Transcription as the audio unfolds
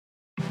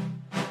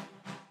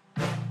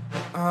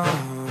Ooh,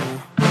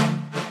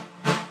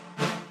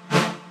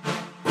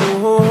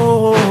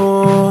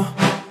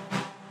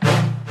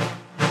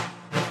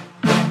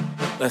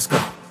 let's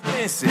go.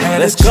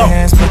 Let's go.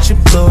 Chance, but you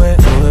blew it.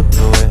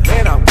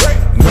 Man, I'm great.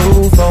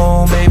 New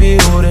phone, baby,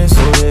 who this?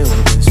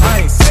 I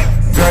ain't sick.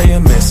 Girl, you're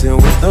messing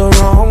with the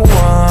wrong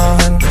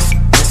one.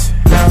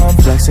 Now I'm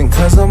flexing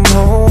cause I'm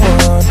on.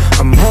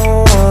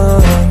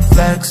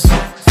 Flex,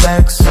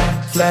 flexing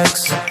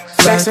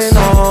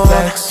on.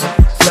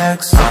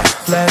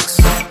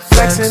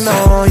 Flexing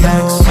on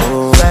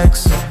you.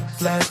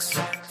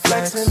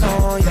 Flexing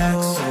on you.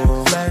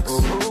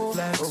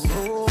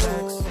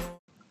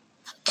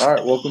 All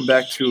right, welcome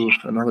back to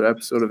another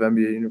episode of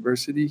NBA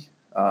University.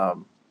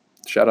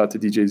 Shout out to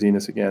DJ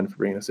Zenas again for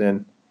bringing us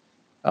in.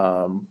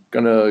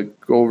 Gonna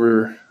go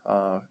over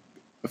a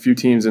few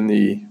teams in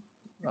the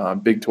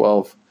Big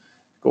 12,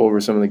 go over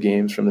some of the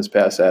games from this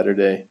past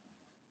Saturday,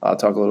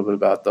 talk a little bit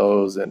about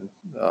those and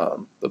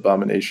the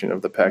abomination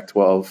of the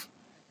Pac-12,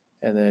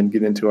 and then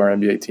get into our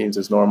NBA teams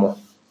as normal.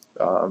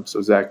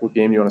 So, Zach, what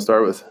game do you want to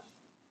start with?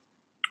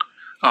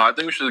 I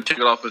think we should kick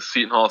it off with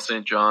Seton Hall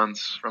St.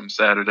 John's from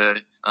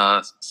Saturday.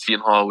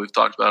 Seton Hall, we've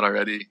talked about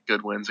already.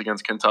 Good wins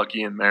against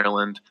Kentucky and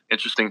Maryland.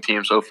 Interesting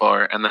team so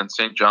far. And then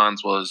St.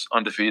 John's was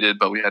undefeated,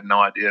 but we had no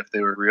idea if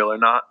they were real or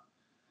not.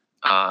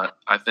 I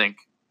think,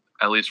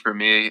 at least for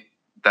me,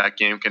 that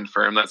game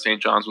confirmed that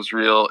St. John's was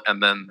real.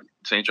 And then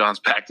St. John's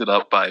backed it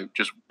up by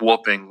just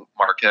whooping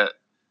Marquette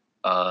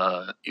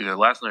either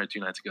last night or 2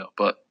 nights ago.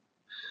 But,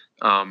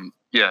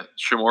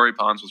 Shamorie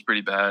Ponds was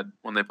pretty bad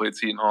when they played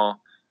Seton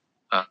Hall.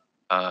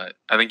 I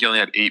think he only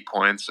had 8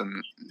 points,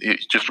 and he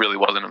just really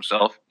wasn't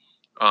himself.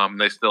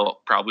 They still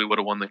probably would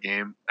have won the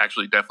game.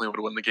 Actually, definitely would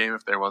have won the game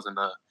if there wasn't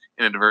an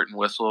inadvertent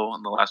whistle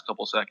in the last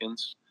couple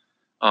seconds.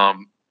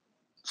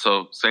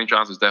 So St.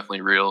 John's is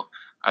definitely real.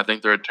 I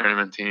think they're a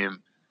tournament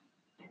team.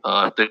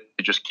 They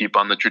just keep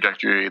on the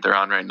trajectory they're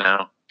on right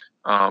now.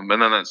 And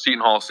then at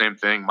Seton Hall, same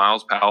thing.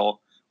 Miles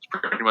Powell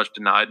was pretty much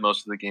denied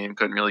most of the game,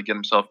 couldn't really get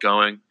himself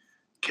going.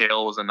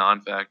 Kale was a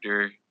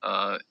non-factor.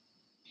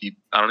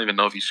 I don't even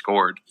know if he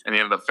scored, and he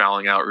ended up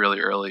fouling out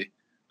really early.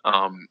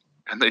 And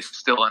they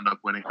still end up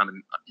winning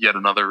on yet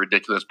another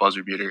ridiculous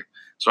buzzer beater.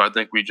 So I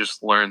think we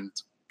just learned,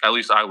 at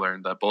least I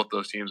learned, that both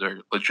those teams are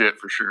legit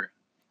for sure.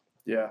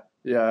 Yeah,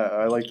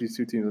 I like these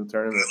two teams in the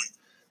tournament.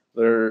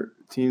 They're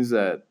teams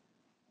that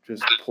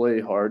just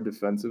play hard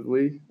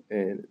defensively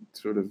and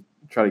sort of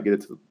try to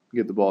get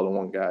the ball to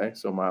one guy.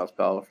 So Miles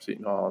Powell for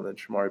Seton Hall and then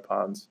Shamorie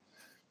Ponds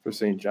for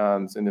St.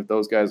 John's. And if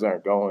those guys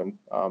aren't going,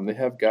 they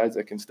have guys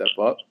that can step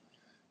up.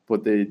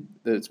 But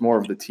it's more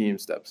of the team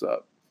steps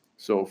up.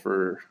 So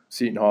for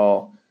Seton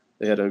Hall,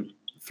 they had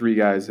 3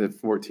 guys hit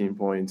 14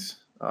 points,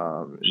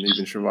 and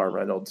even Shavar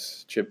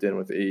Reynolds chipped in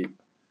with 8.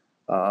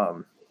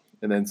 And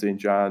then St.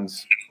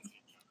 John's,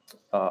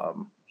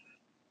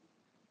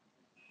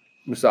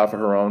 Mustafa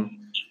Haron,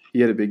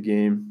 he had a big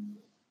game,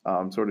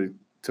 sort of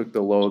took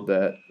the load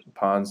that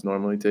Ponds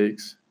normally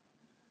takes.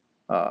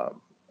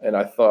 And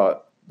I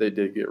thought they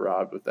did get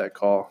robbed with that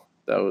call.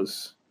 That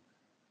was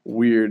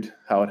weird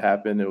how it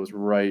happened. It was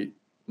right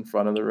in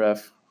front of the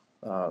ref.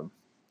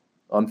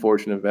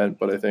 Unfortunate event,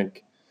 but I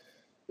think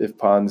if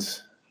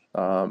Ponds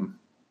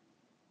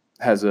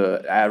has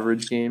an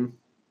average game,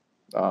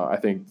 I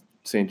think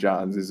St.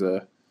 John's is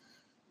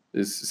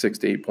 6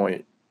 to 8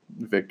 point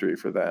victory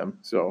for them.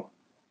 So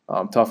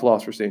tough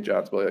loss for St.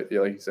 John's, but like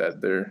you said,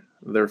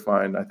 they're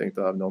fine. I think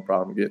they'll have no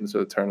problem getting to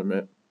the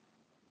tournament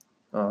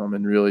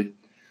and really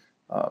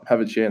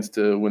have a chance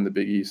to win the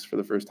Big East for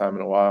the first time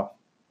in a while.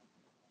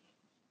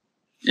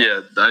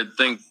 Yeah, I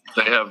think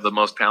they have the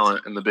most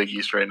talent in the Big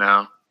East right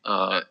now,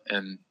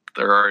 and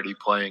they're already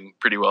playing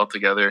pretty well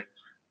together.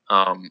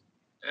 And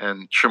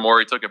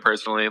Shamorie took it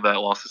personally, that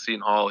loss to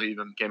Seton Hall. He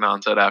even came out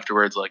and said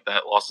afterwards, like,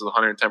 that loss is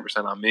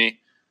 110% on me,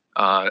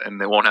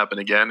 and it won't happen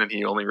again. And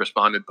he only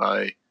responded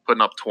by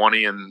putting up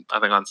 20 and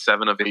I think on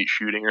 7 of 8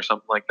 shooting or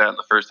something like that in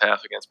the first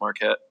half against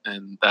Marquette,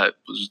 and that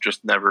was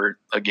just never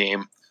a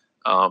game.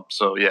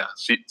 So, yeah,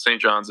 St.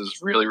 John's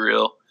is really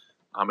real.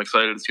 I'm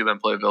excited to see them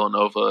play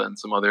Villanova and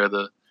some other of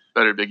the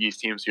better Big East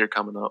teams here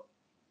coming up.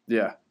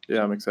 Yeah,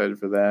 I'm excited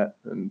for that.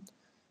 And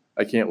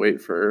I can't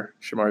wait for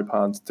Shamorie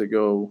Ponds to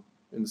go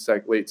in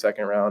the late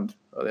second round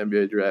of the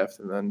NBA draft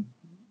and then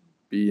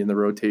be in the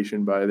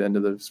rotation by the end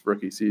of this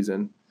rookie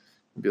season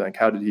and be like,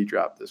 how did he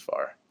drop this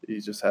far? He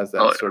just has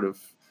that sort of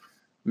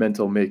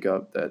mental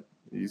makeup that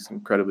he's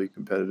incredibly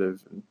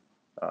competitive and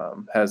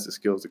has the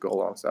skills to go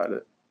alongside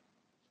it.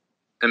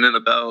 And then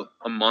about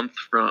a month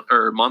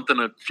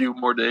and a few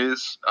more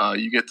days,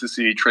 you get to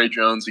see Trey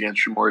Jones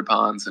against Shamorie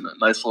Ponds in a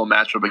nice little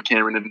matchup at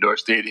Cameron Indoor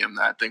Stadium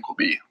that I think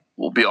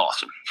will be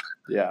awesome.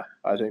 Yeah,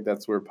 I think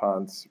that's where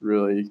Ponds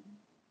really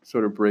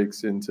sort of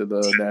breaks into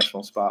the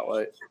national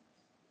spotlight.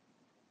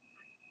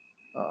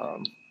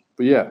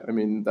 But yeah, I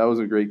mean, that was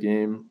a great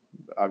game.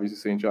 Obviously,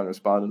 St. John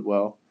responded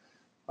well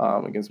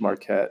against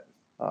Marquette.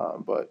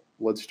 But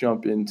let's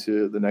jump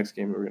into the next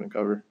game we're going to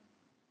cover.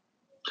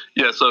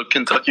 Yeah, so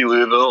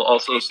Kentucky-Louisville,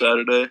 also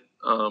Saturday.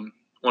 One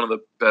of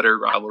the better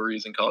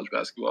rivalries in college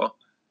basketball.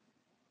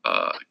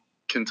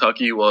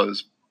 Kentucky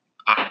was,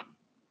 I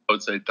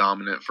would say,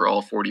 dominant for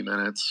all 40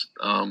 minutes.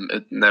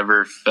 It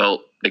never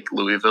felt like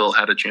Louisville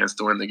had a chance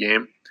to win the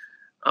game.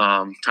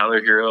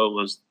 Tyler Hero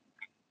was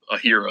a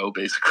hero,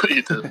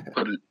 basically, to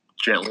put it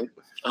gently.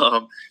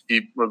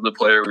 He was the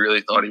player we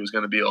really thought he was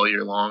going to be all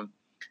year long.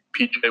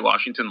 P.J.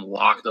 Washington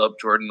locked up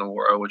Jordan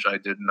Nwora, which I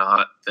did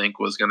not think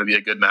was going to be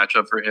a good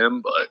matchup for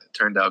him, but it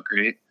turned out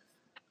great.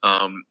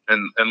 And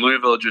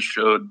Louisville just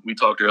showed, we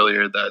talked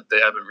earlier, that they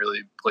haven't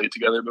really played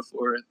together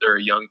before. They're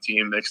a young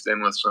team mixed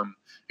in with some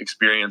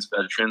experienced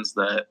veterans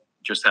that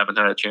just haven't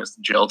had a chance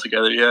to gel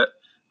together yet.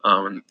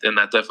 And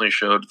that definitely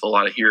showed with a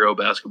lot of hero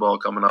basketball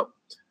coming up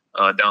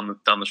down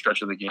the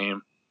stretch of the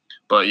game.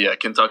 But yeah,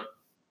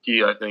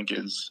 Kentucky, I think,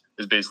 is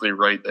basically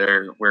right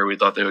there where we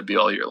thought they would be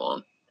all year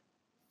long.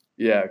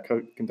 Yeah,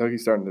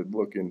 Kentucky's starting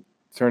to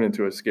turn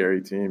into a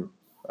scary team.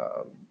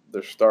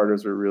 Their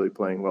starters are really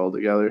playing well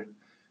together.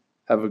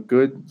 Have a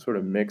good sort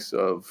of mix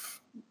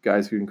of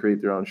guys who can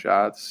create their own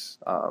shots,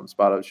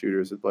 spot-up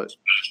shooters, but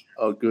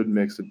a good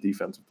mix of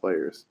defensive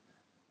players.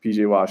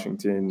 P.J.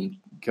 Washington,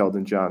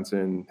 Keldon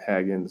Johnson,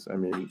 Haggins. I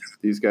mean,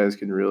 these guys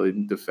can really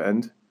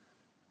defend.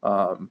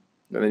 And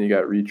then you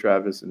got Reed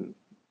Travis and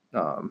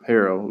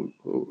Harrow,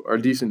 who are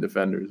decent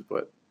defenders,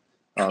 but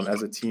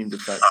as a team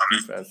defense,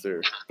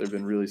 they've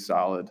been really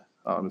solid,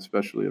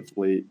 especially of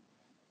late.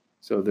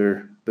 So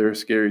they're a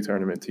scary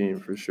tournament team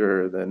for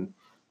sure. Then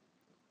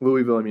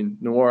Louisville, I mean,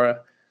 Nwora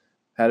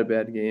had a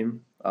bad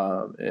game,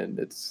 and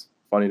it's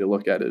funny to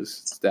look at his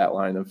stat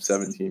line of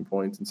 17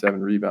 points and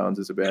 7 rebounds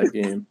is a bad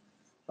game.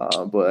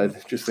 But I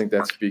just think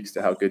that speaks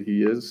to how good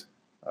he is.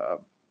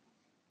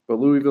 But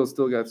Louisville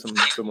still got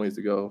some ways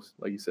to go.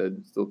 Like you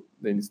said,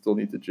 they still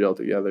need to gel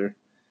together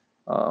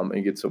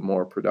and get some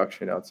more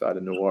production outside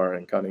of Nwora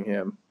and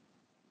Cunningham.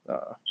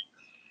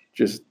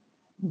 Just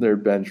their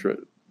bench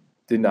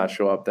did not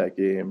show up that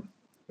game,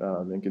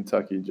 and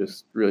Kentucky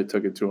just really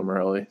took it to them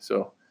early.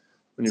 So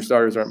when your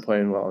starters aren't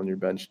playing well and your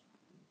bench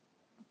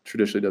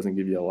traditionally doesn't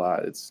give you a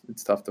lot, it's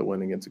tough to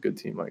win against a good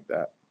team like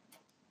that.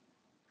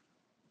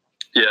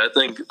 Yeah, I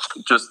think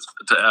just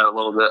to add a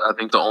little bit, I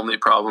think the only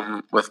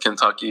problem with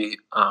Kentucky,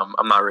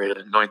 I'm not ready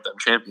to anoint them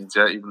champions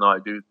yet, even though I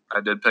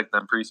did pick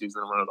them preseason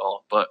and win it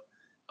all. But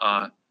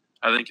I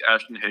think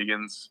Ashton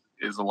Higgins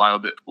is a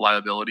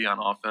liability on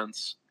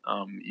offense.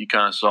 You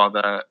kind of saw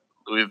that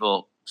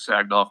Louisville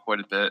sagged off quite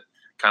a bit,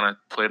 kind of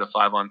played a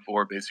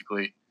 5-on-4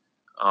 basically.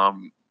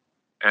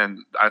 And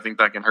I think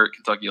that can hurt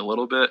Kentucky a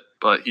little bit,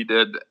 but he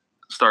did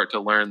start to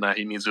learn that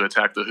he needs to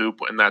attack the hoop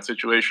in that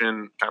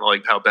situation, kind of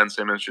like how Ben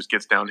Simmons just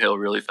gets downhill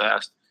really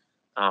fast.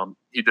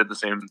 He did the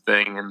same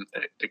thing, and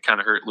it kind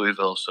of hurt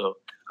Louisville. So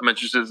I'm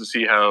interested to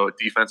see how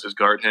defenses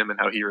guard him and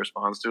how he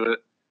responds to it.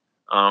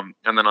 And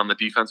then on the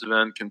defensive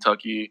end,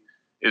 Kentucky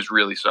is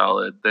really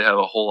solid. They have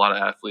a whole lot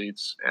of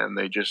athletes, and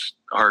they just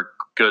are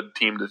good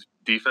team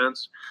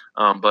defense.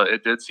 But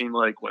it did seem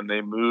like when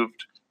they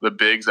moved the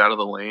bigs out of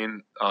the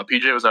lane,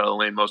 PJ was out of the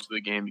lane most of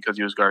the game because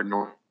he was guarding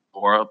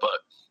Nwora, but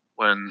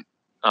when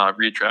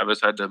Reed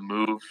Travis had to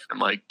move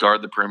and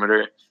guard the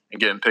perimeter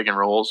and get in pick and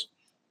rolls,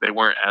 they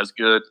weren't as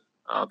good.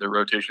 Their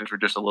rotations were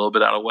just a little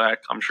bit out of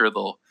whack. I'm sure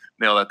they'll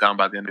nail that down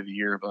by the end of the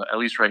year, but at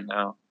least right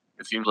now,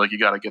 it seems like you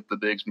got to get the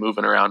bigs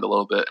moving around a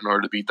little bit in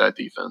order to beat that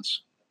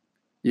defense.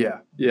 Yeah,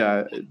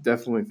 I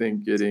definitely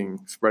think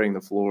spreading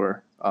the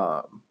floor,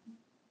 a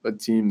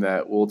team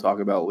that we'll talk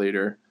about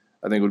later,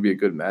 I think would be a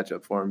good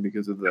matchup for them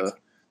because of the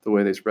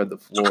way they spread the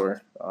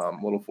floor. A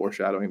little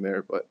foreshadowing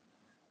there, but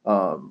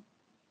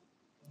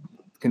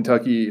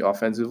Kentucky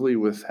offensively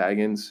with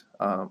Haggins,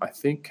 I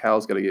think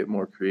Cal's got to get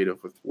more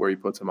creative with where he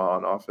puts him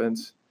on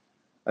offense.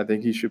 I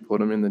think he should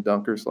put him in the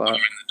dunker slot,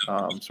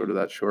 sort of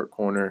that short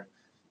corner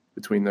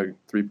between the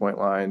three-point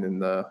line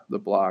and the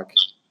block.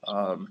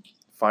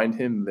 Find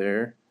him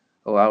there.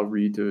 Allow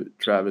Reed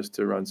Travis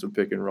to run some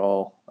pick and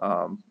roll.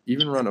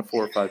 Even run a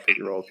 4 or 5 pick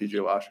and roll, P.J.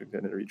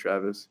 Washington and Reed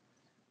Travis,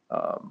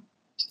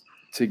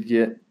 to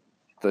get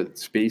the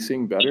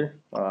spacing better.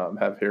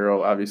 Have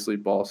Harrow obviously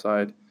ball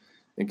side,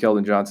 and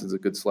Keldon Johnson's a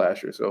good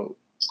slasher. So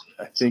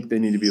I think they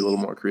need to be a little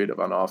more creative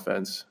on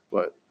offense.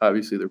 But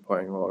obviously they're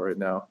playing well right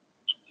now,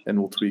 and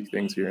we'll tweak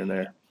things here and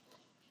there.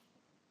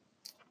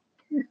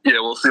 Yeah,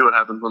 we'll see what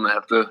happens when they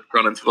have to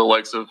run into the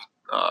likes of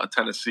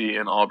Tennessee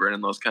and Auburn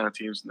and those kind of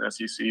teams in the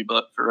SEC.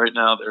 But for right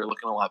now, they're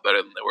looking a lot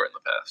better than they were in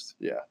the past.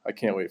 Yeah, I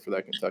can't wait for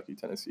that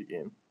Kentucky-Tennessee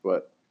game.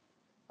 But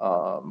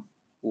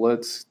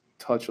let's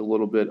touch a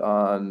little bit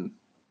on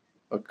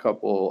a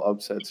couple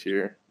upsets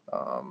here.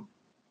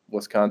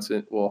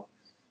 Wisconsin,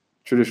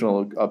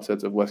 traditional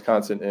upsets of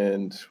Wisconsin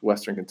and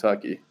Western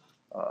Kentucky.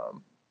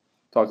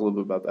 Talk a little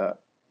bit about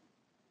that.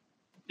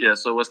 Yeah,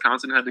 so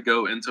Wisconsin had to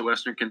go into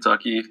Western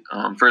Kentucky.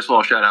 First of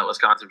all, shout out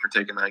Wisconsin for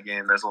taking that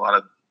game. There's a lot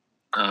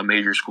of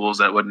major schools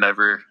that would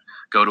never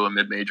go to a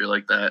mid-major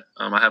like that.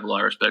 I have a lot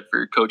of respect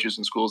for coaches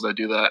and schools that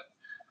do that.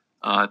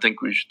 I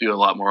think we should do a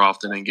lot more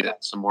often and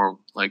get some more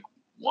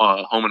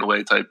home and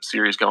away type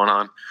series going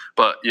on.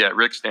 But yeah,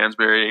 Rick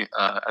Stansbury,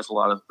 as a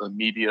lot of the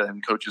media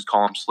and coaches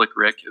call him Slick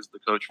Rick, is the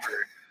coach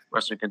for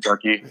Western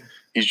Kentucky.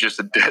 He's just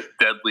a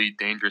deadly,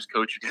 dangerous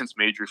coach against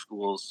major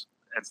schools.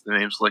 That's the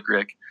name Slick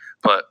Rick.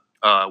 But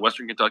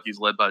Western Kentucky is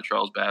led by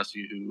Charles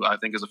Bassey, who I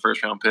think is a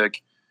first-round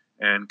pick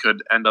and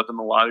could end up in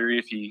the lottery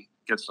if he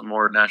gets some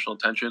more national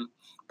attention.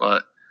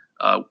 But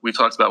we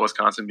talked about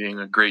Wisconsin being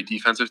a great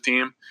defensive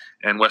team,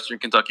 and Western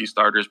Kentucky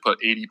starters put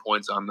 80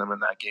 points on them in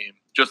that game.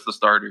 Just the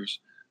starters.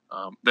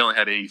 They only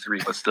had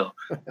 83, but still.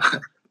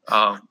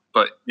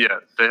 But, yeah,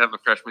 they have a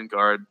freshman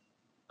guard,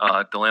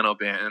 Delano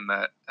Banton,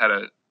 that had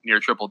a near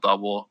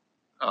triple-double,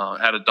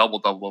 had a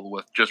double-double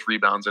with just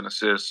rebounds and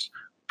assists.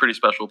 Pretty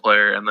special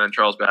player. And then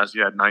Charles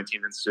Bassey had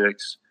 19 and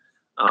 6.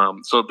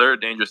 So they're a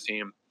dangerous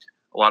team.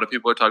 A lot of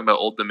people are talking about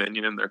Old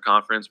Dominion in their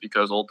conference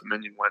because Old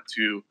Dominion went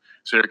to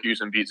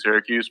Syracuse and beat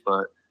Syracuse,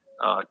 but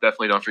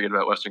definitely don't forget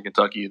about Western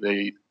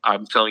Kentucky.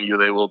 I'm telling you,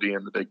 they will be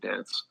in the big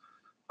dance.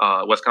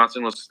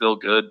 Wisconsin was still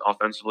good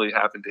offensively.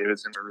 Happ and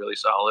Davidson were really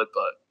solid,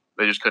 but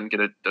they just couldn't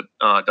get it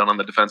done on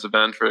the defensive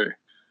end for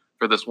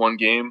this one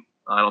game.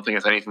 I don't think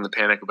it's anything to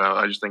panic about.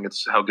 I just think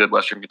it's how good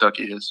Western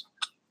Kentucky is.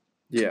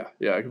 Yeah,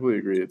 I completely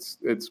agree.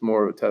 It's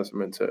more of a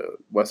testament to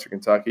Western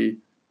Kentucky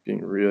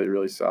being really,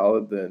 really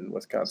solid than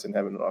Wisconsin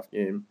having an off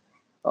game.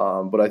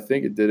 But I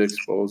think it did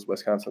expose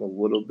Wisconsin a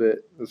little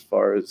bit as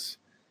far as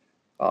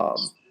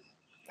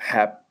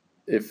Happ.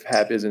 If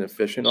Happ isn't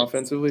efficient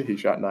offensively, he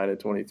shot 9 of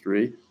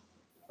 23.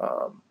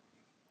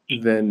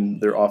 Then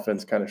their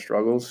offense kind of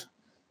struggles,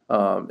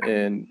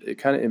 and it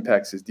kind of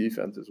impacts his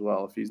defense as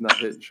well. If he's not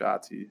hitting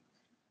shots,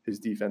 his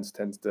defense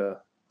tends to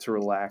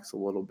relax a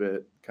little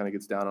bit, kind of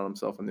gets down on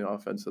himself, and the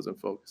offense doesn't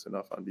focus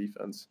enough on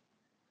defense.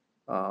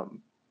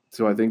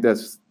 So I think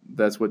that's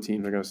what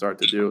teams are going to start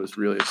to do is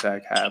really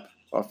attack Happ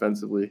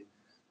offensively,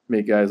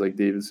 make guys like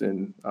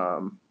Davidson,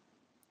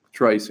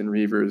 Trice, and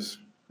Reavers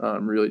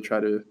really try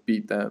to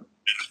beat them.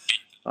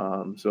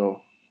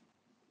 So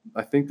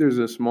I think there's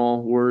a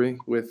small worry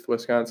with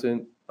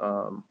Wisconsin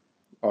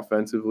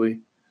offensively,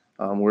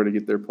 where to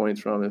get their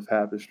points from if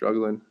Happ is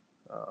struggling.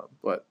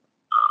 But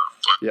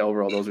yeah,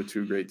 overall, those are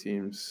two great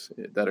teams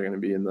that are going to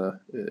be in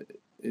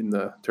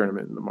the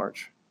tournament in the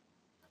March.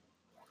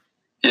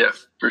 Yeah,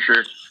 for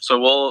sure. So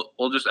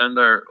we'll just end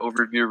our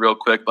overview real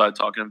quick by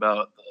talking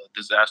about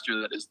the disaster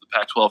that is the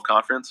Pac-12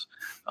 conference.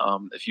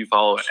 If you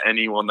follow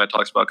anyone that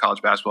talks about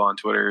college basketball on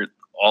Twitter,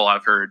 all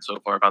I've heard so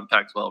far about the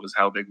Pac-12 is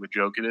how big of a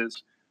joke it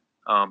is.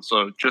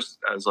 So just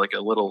as like a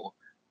little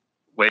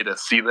way to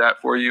see that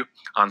for you,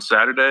 on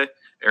Saturday,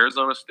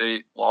 Arizona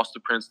State lost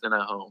to Princeton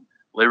at home.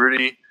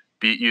 Liberty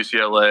beat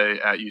UCLA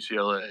at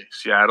UCLA.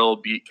 Seattle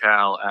beat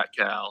Cal at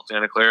Cal.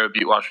 Santa Clara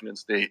beat Washington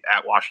State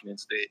at Washington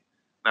State.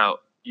 Now,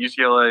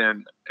 UCLA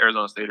and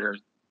Arizona State are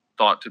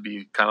thought to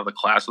be kind of the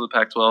class of the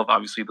Pac-12.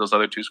 Obviously, those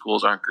other two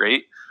schools aren't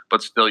great,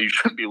 but still you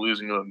shouldn't be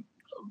losing to a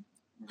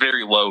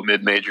very low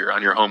mid-major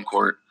on your home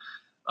court.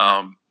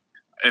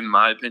 In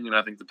my opinion,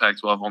 I think the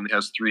Pac-12 only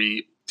has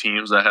 3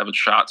 teams that have a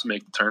shot to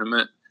make the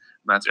tournament.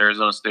 And that's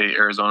Arizona State,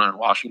 Arizona, and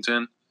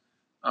Washington.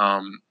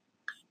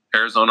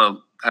 Arizona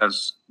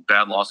has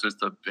bad losses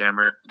to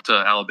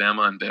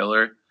Alabama and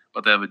Baylor,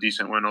 but they have a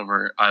decent win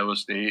over Iowa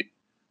State.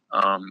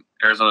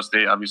 Arizona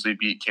State obviously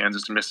beat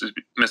Kansas and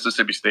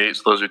Mississippi State,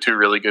 so those are 2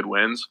 really good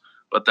wins.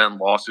 But then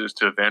losses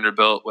to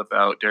Vanderbilt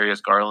without Darius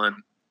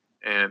Garland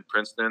and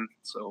Princeton.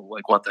 So,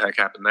 like, what the heck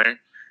happened there?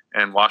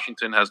 And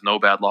Washington has no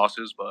bad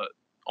losses, but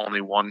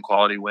only 1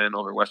 quality win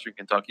over Western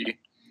Kentucky.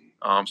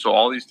 So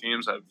all these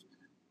teams have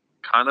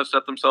kind of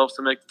set themselves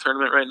to make the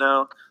tournament right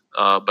now,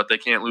 but they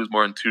can't lose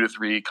more than 2 to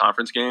 3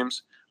 conference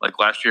games. Like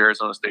last year,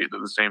 Arizona State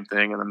did the same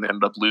thing, and then they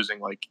ended up losing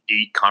like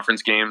 8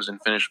 conference games and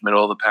finished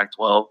middle of the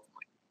Pac-12,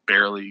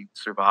 barely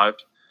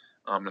survived.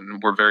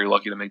 And we're very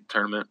lucky to make the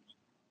tournament.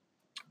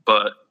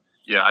 But,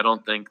 yeah, I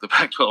don't think the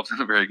Pac-12 is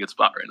in a very good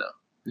spot right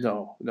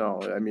now.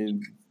 No. I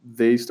mean,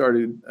 they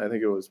started, I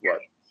think it was,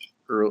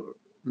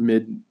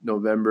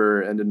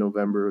 mid-November, end of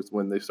November was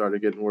when they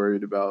started getting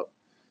worried about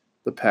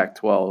the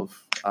Pac-12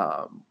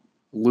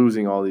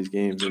 losing all these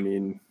games. I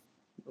mean,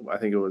 I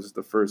think it was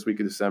the first week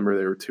of December,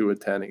 they were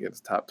 2-10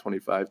 against top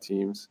 25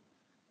 teams.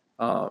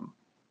 And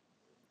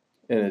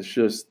it's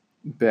just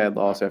bad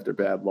loss after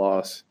bad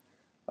loss.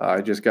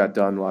 I just got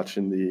done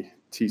watching the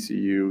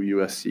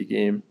TCU-USC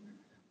game.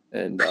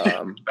 And they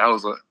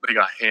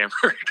got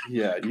hammered.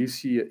 Yeah,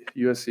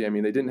 USC, I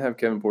mean, they didn't have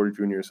Kevin Porter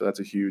Jr., so that's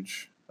a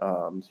huge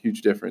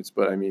difference.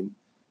 But, I mean,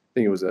 I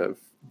think it was a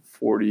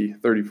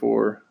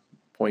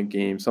 34-point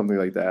game, something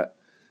like that.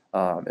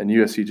 And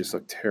USC just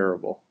looked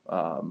terrible.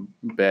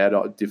 Bad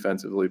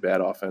defensively,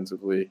 bad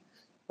offensively.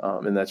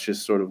 And that's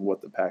just sort of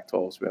what the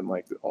Pac-12 has been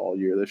like all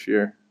year this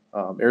year.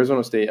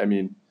 Arizona State, I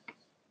mean,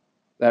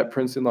 that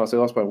Princeton loss, they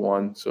lost by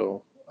 1,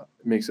 so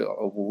it makes it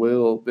a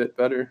little bit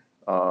better.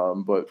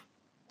 But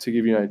to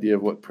give you an idea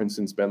of what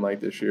Princeton's been like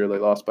this year, they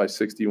lost by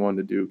 61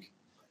 to Duke.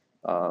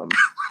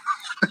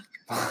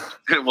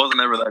 It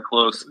wasn't ever that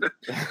close.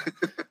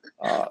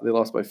 They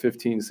lost by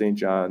 15 to St.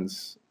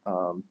 John's,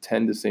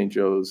 10 to St.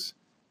 Joe's,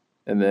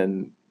 and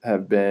then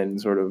have been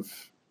sort of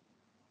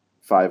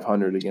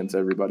 500 against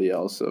everybody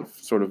else of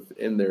sort of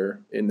in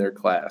their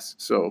class.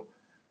 So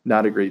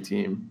not a great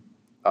team.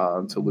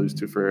 to lose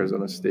to for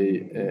Arizona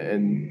State,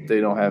 and they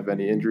don't have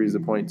any injuries to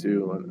point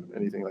to and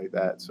anything like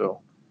that.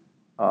 So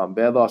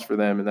bad loss for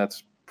them, and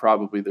that's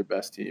probably their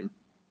best team,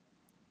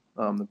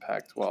 the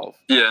Pac-12.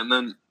 Yeah, and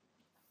then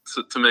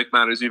to make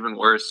matters even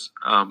worse,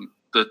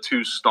 the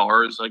two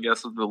stars, I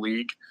guess, of the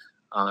league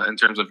in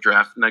terms of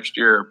draft next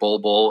year are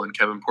Bol and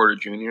Kevin Porter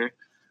Jr.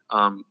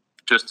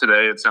 Just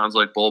today, it sounds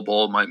like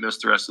Bol might miss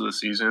the rest of the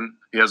season.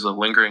 He has a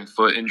lingering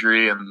foot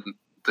injury, and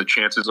the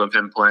chances of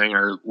him playing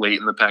are late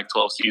in the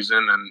Pac-12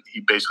 season, and he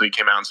basically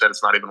came out and said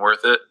it's not even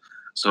worth it.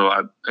 So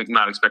I'm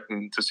not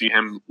expecting to see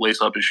him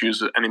lace up his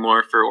shoes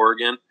anymore for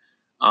Oregon.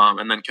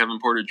 And then Kevin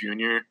Porter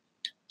Jr.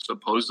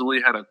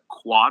 supposedly had a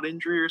quad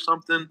injury or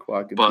something.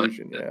 Quad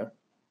contusion, yeah.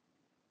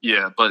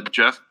 Yeah, but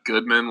Jeff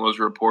Goodman was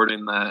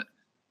reporting that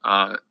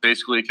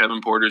basically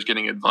Kevin Porter's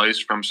getting advice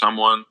from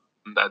someone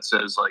that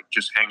says, like,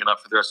 just hang it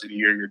up for the rest of the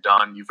year. You're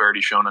done. You've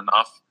already shown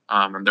enough.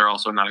 And they're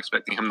also not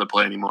expecting him to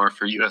play anymore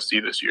for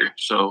USC this year.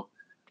 So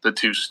the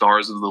two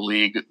stars of the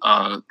league, it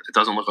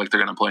doesn't look like they're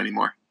going to play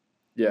anymore.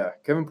 Yeah,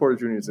 Kevin Porter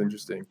Jr. is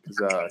interesting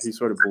because he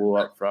sort of blew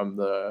up from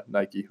the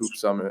Nike Hoop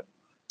Summit,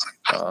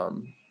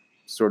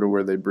 sort of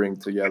where they bring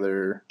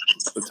together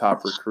the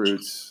top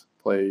recruits,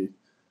 play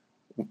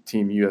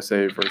Team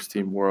USA versus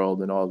Team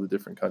World and all the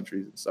different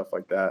countries and stuff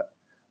like that.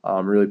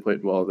 Really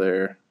played well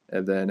there,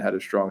 and then had a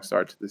strong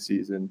start to the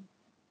season.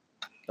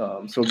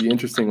 So it'll be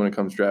interesting when it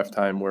comes draft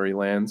time where he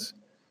lands.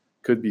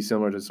 Could be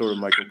similar to sort of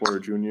Michael Porter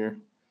Jr.,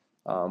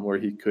 where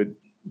he could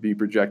be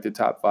projected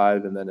top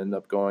 5 and then end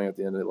up going at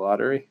the end of the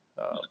lottery.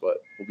 But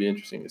it'll be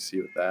interesting to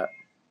see with that.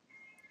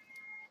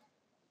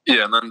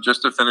 Yeah, and then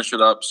just to finish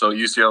it up, so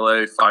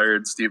UCLA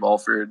fired Steve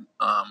Alford.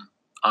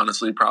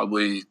 Honestly,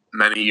 probably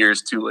many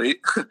years too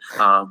late.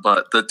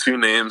 But the two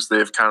names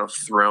they've kind of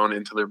thrown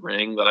into the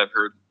ring that I've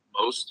heard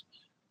most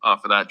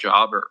for that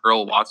job are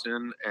Earl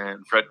Watson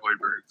and Fred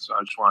Hoiberg. So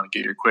I just want to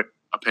get your quick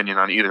opinion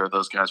on either of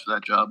those guys for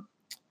that job.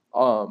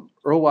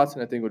 Earl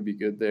Watson, I think, would be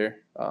good there.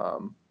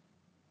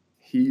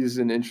 He's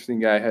an interesting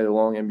guy, had a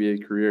long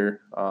NBA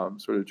career,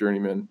 sort of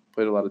journeyman,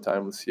 played a lot of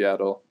time with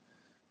Seattle.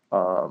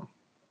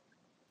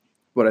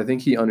 But I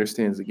think he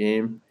understands the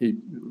game. He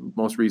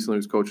most recently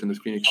was coaching the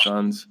Phoenix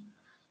Suns.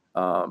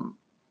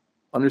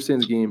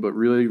 Understands the game, but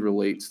really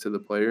relates to the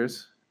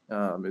players,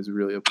 is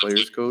really a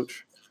player's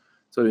coach.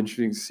 So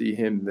interesting to see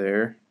him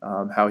there,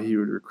 how he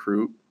would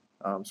recruit,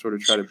 sort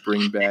of try to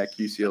bring back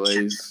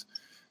UCLA's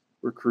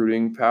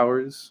recruiting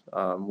powers,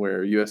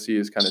 where USC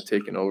is kind of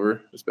taken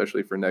over,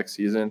 especially for next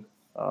season,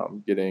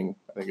 getting,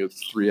 I think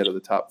it's 3 out of the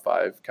top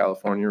 5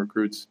 California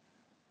recruits.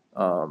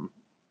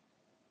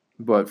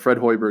 But Fred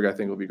Hoiberg, I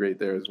think, will be great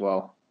there as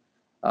well.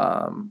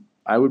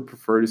 I would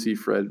prefer to see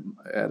Fred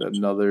at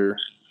another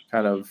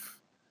kind of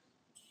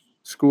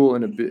school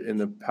in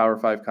the Power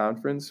 5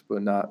 conference,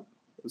 but not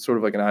sort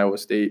of like an Iowa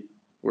State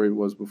where he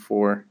was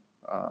before.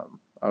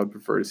 I would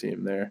prefer to see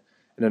him there.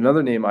 And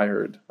another name I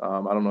heard,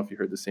 I don't know if you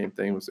heard the same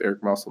thing, was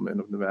Eric Musselman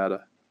of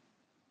Nevada.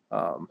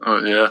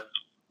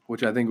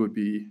 Which I think would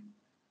be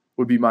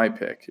my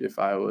pick if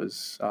I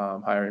was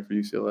hiring for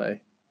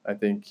UCLA. I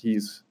think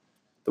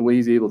the way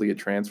he's able to get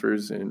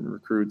transfers and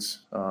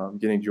recruits,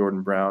 getting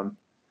Jordan Brown,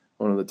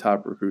 one of the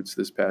top recruits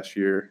this past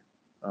year,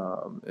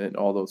 and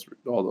all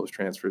those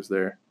transfers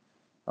there.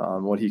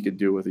 What he could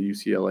do with a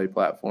UCLA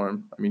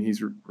platform. I mean,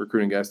 he's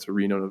recruiting guys to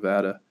Reno,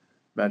 Nevada.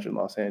 Imagine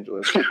Los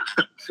Angeles.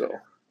 So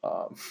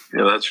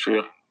yeah, that's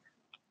true.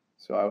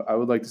 So I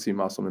would like to see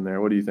Musselman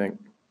there. What do you think?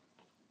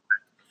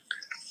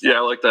 Yeah, I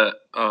like that.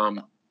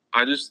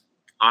 I just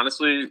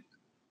honestly,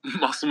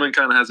 Musselman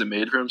kind of has it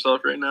made for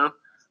himself right now.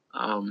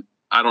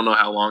 I don't know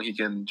how long he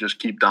can just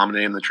keep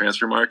dominating the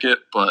transfer market,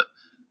 but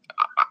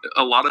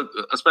a lot of,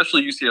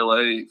 especially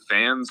UCLA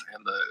fans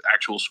and the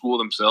actual school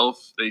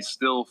themselves, they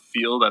still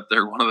feel that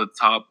they're one of the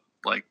top,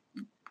 like,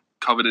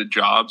 coveted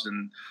jobs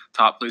and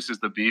top places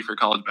to be for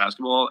college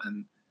basketball.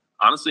 And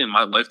honestly, in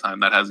my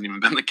lifetime, that hasn't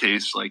even been the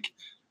case. Like,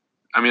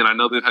 I mean, I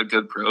know they've had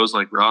good pros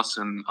like Russ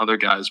and other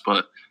guys,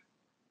 but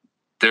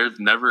they've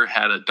never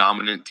had a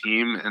dominant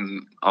team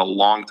in a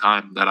long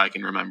time that I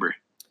can remember.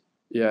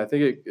 Yeah, I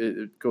think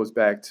it goes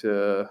back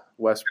to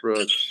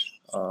Westbrook,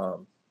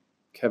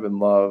 Kevin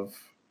Love.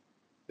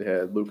 They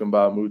had Luka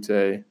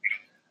Mbamute.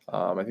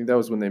 I think that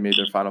was when they made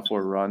their Final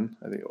Four run.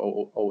 I think 08,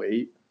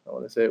 I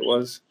want to say it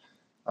was.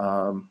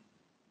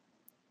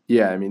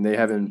 Yeah, I mean, they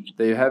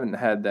haven't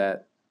had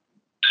that.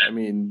 I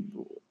mean,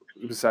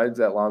 besides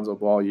that Lonzo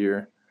Ball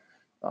year,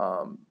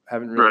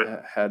 haven't really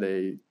had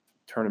a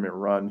tournament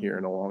run here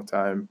in a long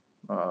time.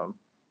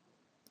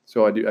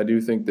 So I do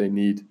think they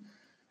need.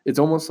 It's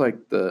almost like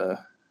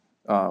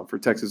for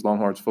Texas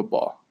Longhorns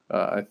football.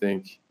 I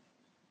think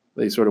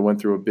they sort of went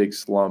through a big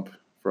slump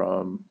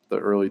from the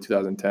early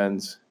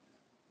 2010s,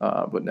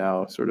 but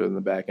now sort of in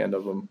the back end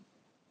of them,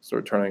 sort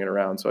of turning it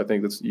around. So I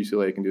think that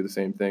UCLA can do the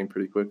same thing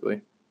pretty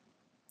quickly.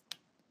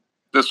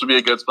 This would be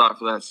a good spot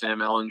for that Sam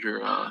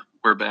Ehlinger,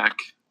 we're back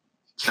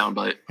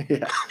soundbite.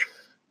 Yeah,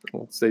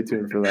 well, stay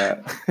tuned for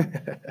that.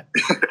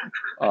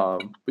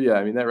 But yeah,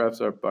 I mean, that wraps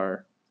up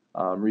our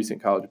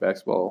recent college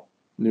basketball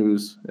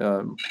news.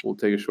 We'll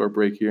take a short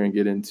break here and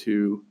get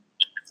into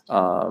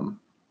the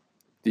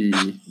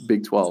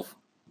Big 12.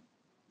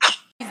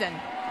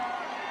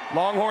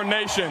 Longhorn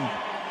Nation,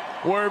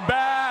 we're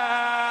back.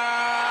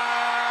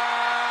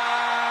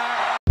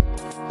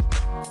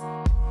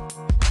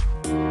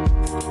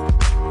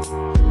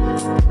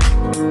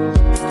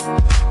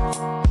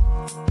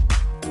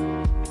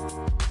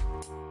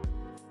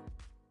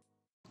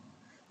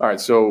 All right,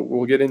 so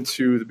we'll get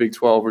into the Big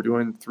 12. We're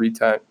doing three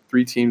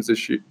teams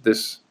this year.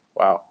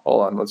 Wow,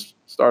 hold on. Let's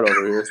start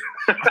over here.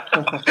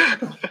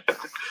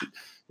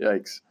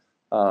 Yikes.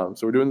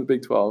 So we're doing the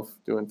Big 12,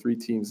 doing 3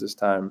 teams this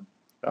time,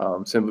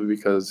 simply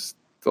because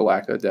the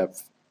lack of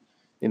depth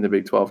in the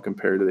Big 12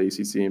 compared to the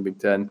ACC and Big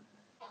 10.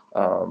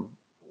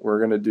 We're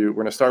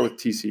gonna start with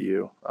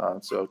TCU.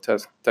 So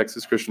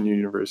Texas Christian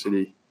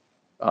University,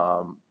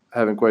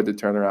 having quite the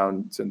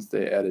turnaround since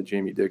they added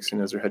Jamie Dixon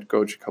as their head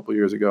coach a couple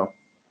years ago.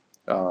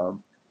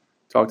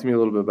 Talk to me a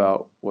little bit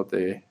about what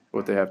they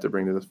have to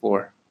bring to this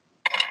floor.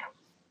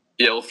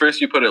 Yeah, well, first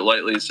you put it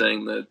lightly,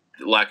 saying that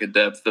the lack of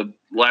depth. The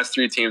last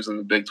 3 teams in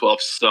the Big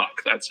 12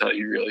 suck. That's how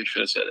you really should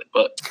have said it.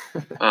 But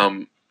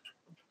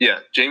yeah,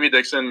 Jamie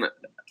Dixon,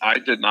 I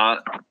did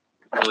not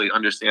really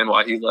understand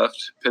why he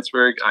left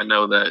Pittsburgh. I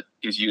know that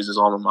he's used his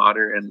alma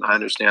mater, and I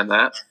understand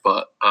that,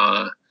 but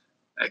I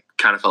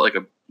kind of felt like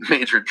a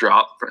major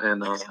drop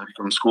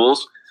from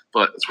schools.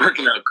 But it's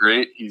working out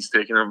great. He's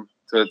taking them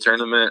to the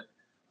tournament.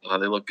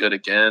 They look good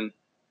again.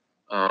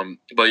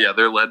 But yeah,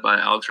 they're led by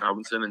Alex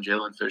Robinson and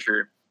Jalen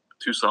Fisher,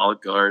 2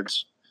 solid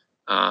guards.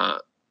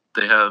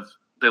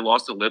 They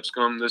lost to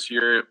Lipscomb this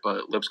year,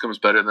 but Lipscomb's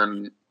better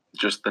than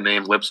just the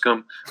name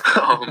Lipscomb.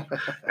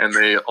 And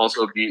they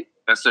also beat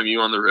SMU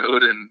on the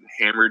road and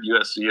hammered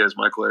USC, as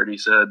Michael already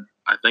said.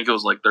 I think it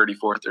was like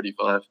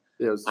 34-35.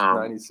 Yeah, it was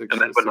 96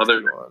 and then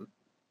another.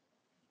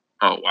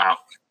 Oh wow.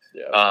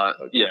 Yeah.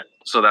 Okay. Yeah.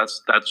 So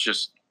that's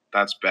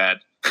bad.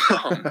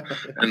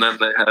 And then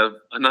they have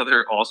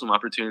another awesome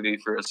opportunity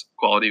for a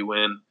quality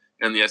win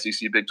in the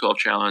SEC Big 12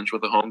 Challenge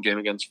with a home game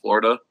against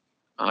Florida.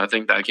 I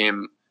think that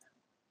game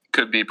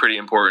could be pretty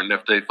important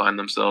if they find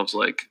themselves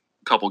like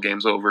a couple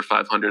games over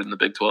 500 in the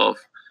Big 12.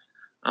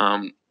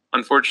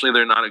 Unfortunately,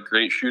 they're not a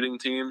great shooting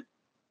team,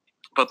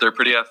 but they're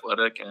pretty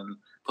athletic and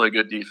play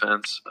good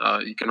defense.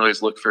 You can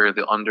always look for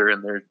the under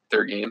in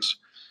their games.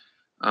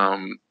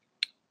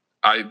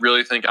 I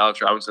really think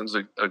Alex Robinson's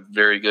a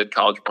very good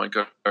college point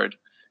guard,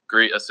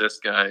 great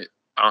assist guy.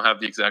 I don't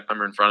have the exact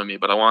number in front of me,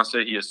 but I want to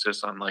say he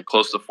assists on like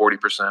close to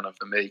 40% of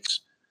the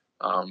makes.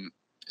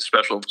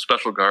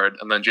 Special guard.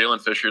 And then Jalen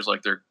Fisher is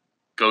like their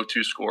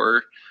go-to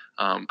scorer.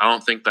 I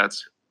don't think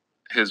that's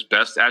his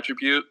best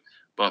attribute,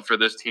 but for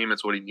this team,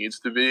 it's what he needs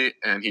to be,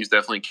 and he's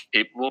definitely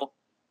capable.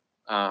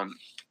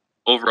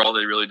 Overall,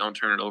 they really don't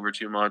turn it over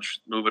too much,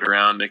 move it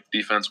around, make the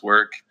defense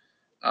work.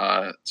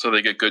 So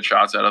they get good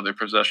shots out of their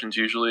possessions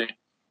usually.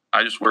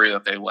 I just worry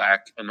that they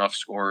lack enough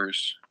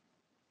scorers.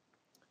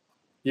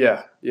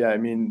 Yeah. I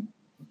mean,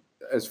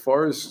 as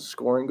far as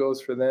scoring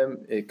goes for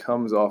them, it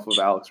comes off of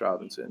Alex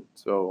Robinson.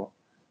 So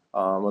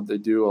what they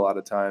do a lot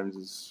of times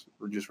is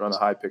just run a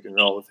high pick and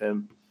roll with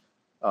him.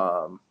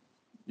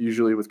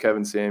 Usually with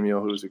Kevin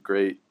Samuel, who's he's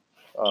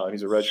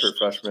a redshirt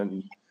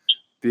freshman,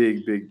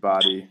 big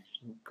body,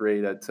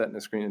 great at setting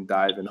the screen and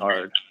diving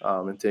hard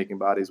and taking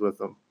bodies with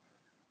them.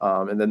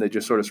 And then they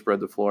just sort of spread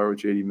the floor with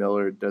J.D.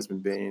 Miller,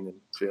 Desmond Bain, and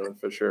Jalen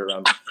Fisher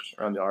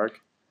around the arc.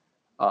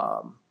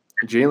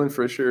 Jalen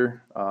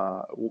Fisher,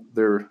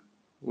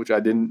 which I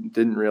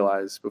didn't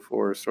realize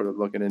before sort of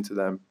looking into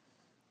them,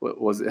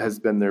 has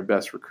been their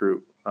best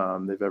recruit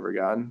they've ever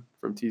gotten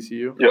from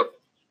TCU. Yep.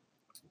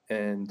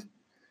 And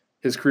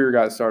his career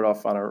got started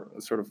off on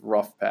a sort of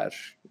rough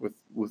patch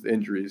with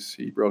injuries.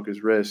 He broke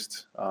his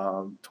wrist,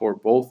 tore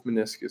both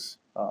meniscus,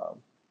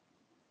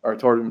 or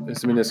tore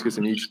his meniscus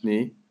in each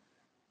knee.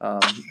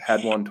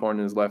 Had one torn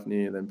in his left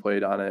knee and then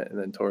played on it and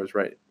then tore his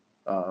right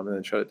and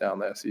then shut it down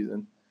last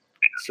season.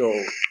 So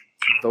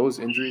those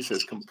injuries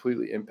has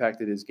completely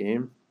impacted his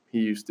game. He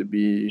used to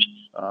be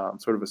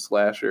sort of a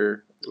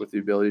slasher with the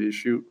ability to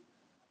shoot.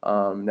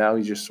 Now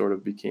he just sort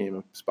of became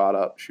a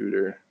spot-up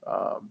shooter.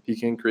 He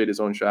can create his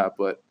own shot,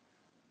 but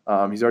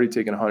he's already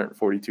taken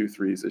 142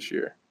 threes this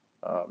year,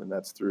 and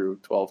that's through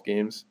 12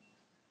 games.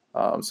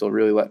 So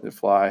really letting it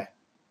fly.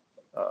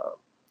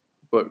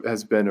 But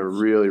has been a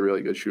really,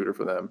 really good shooter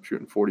for them,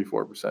 shooting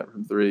 44%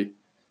 from 3,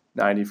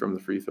 90 from the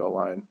free throw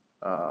line.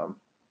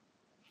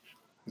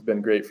 It's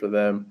been great for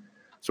them,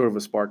 sort of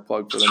a spark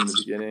plug for them in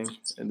the beginning.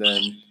 And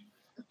then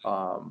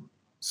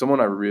someone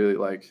I really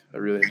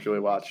enjoy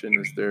watching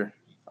is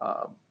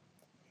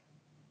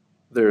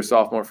their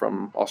sophomore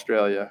from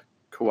Australia,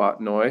 Kawhi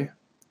Noi.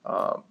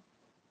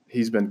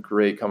 He's been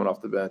great coming off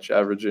the bench,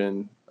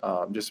 averaging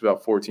just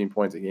about 14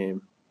 points a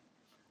game,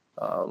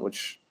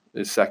 which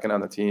is second on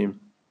the team.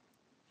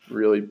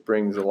 Really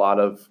brings a lot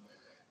of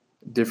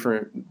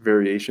different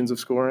variations of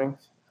scoring.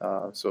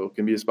 So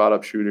can be a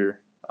spot-up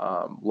shooter.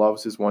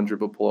 Loves his one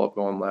dribble pull-up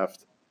going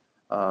left,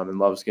 and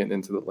loves getting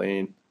into the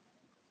lane.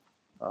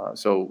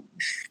 So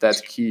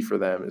that's key for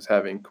them, is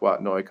having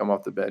Kawhi Noi come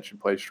off the bench and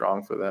play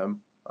strong for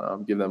them.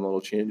 give them a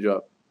little change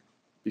up.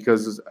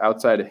 Because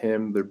outside of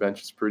him, their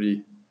bench is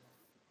pretty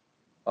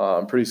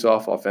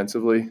soft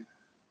offensively.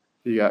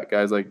 You got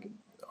guys like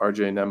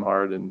R.J.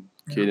 Nembhard and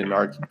Caden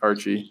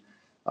Archie,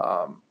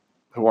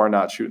 who are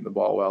not shooting the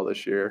ball well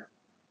this year,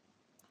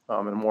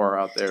 and more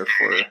out there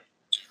for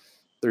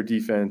their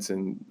defense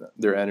and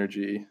their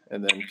energy.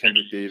 And then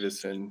Kendrick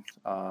Davis and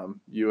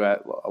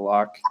Uat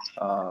Alak,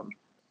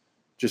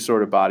 just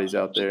sort of bodies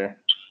out there,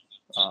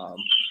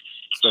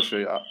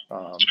 especially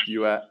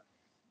Uat.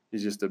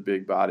 He's just a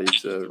big body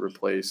to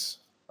replace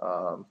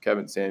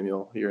Kevin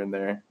Samuel here and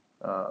there.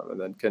 And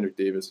then Kendrick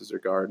Davis is their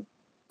guard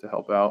to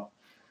help out.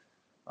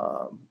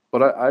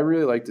 But I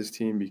really like this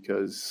team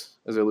because,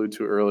 as I alluded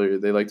to earlier,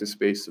 they like to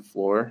space the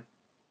floor.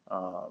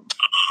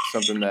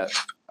 Something that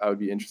I would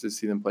be interested to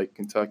see them play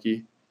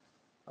Kentucky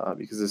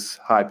because this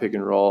high pick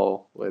and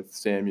roll with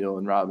Samuel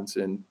and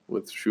Robinson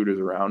with shooters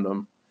around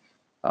them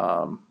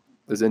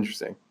is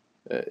interesting.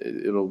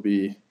 It would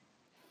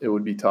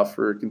be tough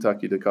for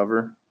Kentucky to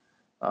cover,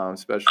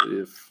 especially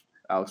if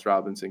Alex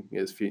Robinson can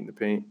get his feet in the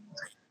paint.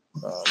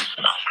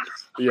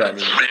 Yeah, I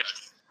mean,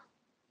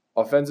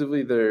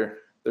 offensively they're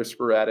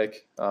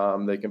sporadic.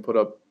 They can put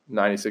up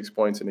 96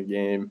 points in a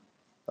game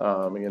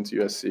against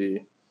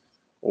USC,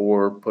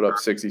 or put up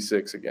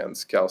 66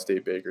 against Cal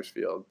State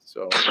Bakersfield.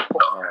 So,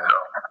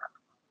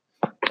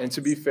 and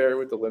to be fair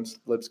with the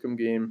Lipscomb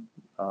game,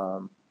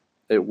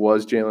 it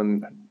was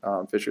Jalen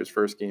Fisher's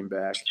first game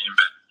back,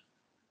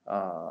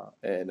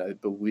 and I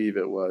believe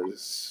it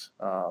was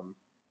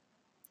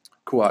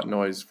Kuat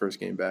Noy's first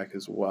game back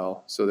as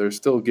well. So they're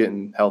still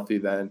getting healthy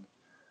then.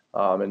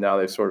 And now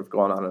they've sort of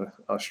gone on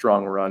a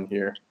strong run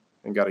here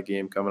and got a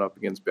game coming up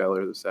against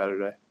Baylor this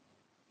Saturday.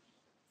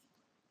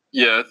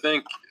 Yeah,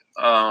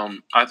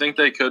 I think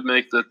they could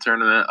make the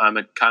tournament. I'm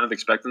kind of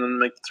expecting them to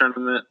make the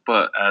tournament,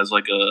 but as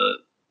like a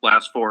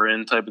last four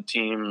in type of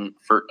team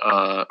for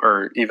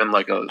or even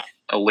like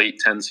a late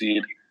 10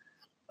 seed,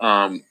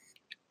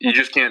 you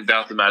just can't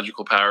doubt the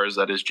magical powers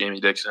that is Jamie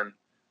Dixon.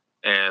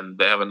 And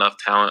they have enough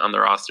talent on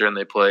their roster and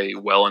they play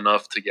well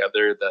enough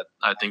together that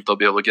I think they'll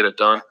be able to get it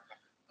done.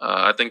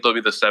 I think they'll be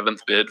the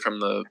seventh bid from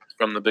the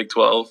Big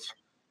 12.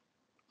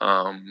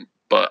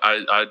 But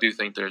I do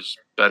think there's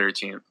better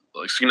team,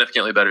 like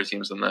significantly better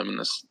teams than them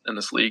in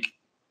this league.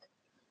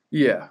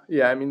 Yeah.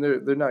 I mean,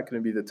 they're not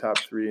going to be the top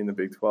three in the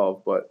Big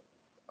 12, but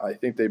I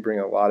think they bring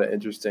a lot of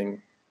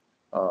interesting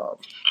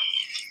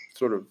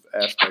sort of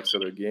aspects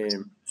of their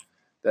game.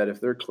 That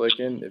if they're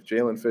clicking, if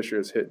Jalen Fisher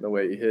is hitting the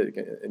way he hit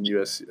in the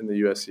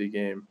USC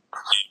game,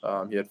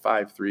 he had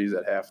 5 threes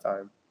at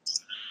halftime.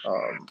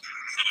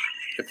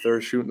 If they're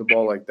shooting the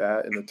ball like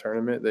that in the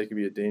tournament, they could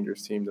be a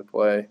dangerous team to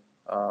play,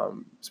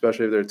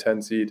 especially if they're a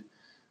 10 seed.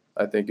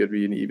 I think it'd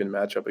be an even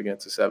matchup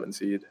against a 7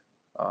 seed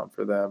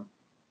for them,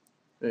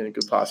 and it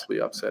could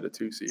possibly upset a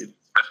 2 seed.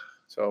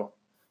 So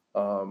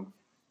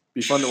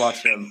be fun to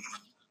watch them,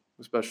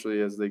 especially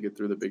as they get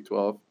through the Big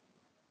 12.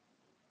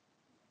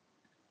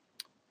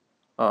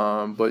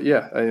 But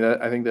yeah,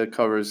 I think that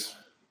covers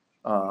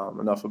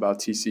enough about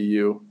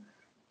TCU.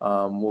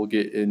 We'll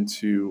get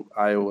into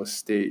Iowa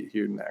State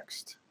here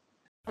next.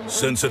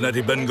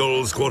 Cincinnati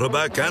Bengals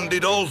quarterback Andy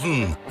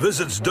Dalton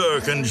visits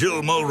Dirk and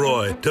Jill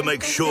Mulroy to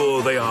make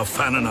sure they are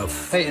fan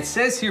enough. Hey, it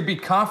says here be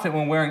confident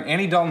when wearing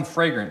Andy Dalton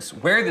fragrance.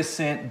 Wear the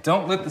scent,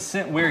 don't let the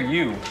scent wear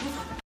you.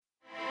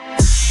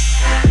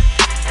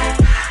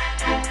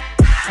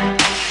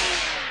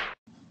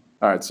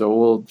 All right, so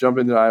we'll jump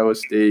into Iowa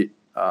State.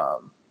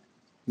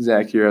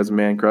 Zach here has a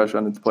man crush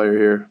on its player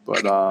here,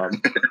 but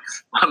on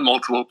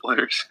multiple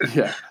players.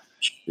 yeah,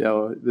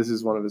 well, this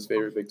is one of his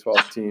favorite Big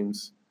 12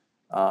 teams.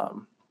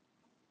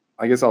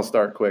 I guess I'll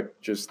start quick.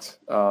 Just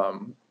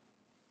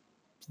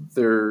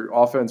their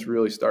offense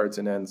really starts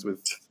and ends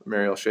with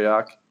Marial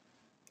Shayok.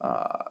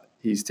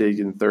 He's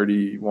taken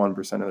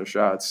 31% of their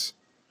shots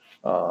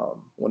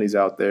when he's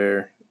out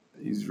there.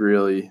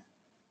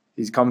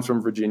 He comes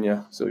from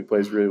Virginia, so he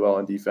plays really well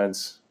on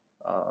defense.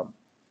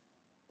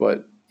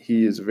 But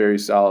he is a very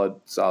solid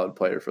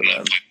player for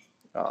them.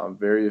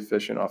 Very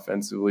efficient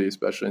offensively,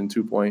 especially in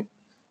two-point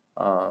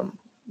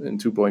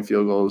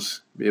field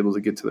goals, be able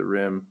to get to the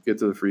rim, get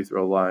to the free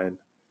throw line,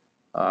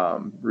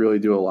 really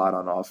do a lot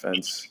on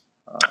offense.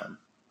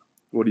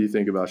 What do you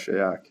think about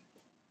Shayok?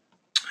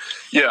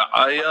 Yeah,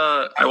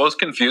 I was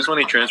confused when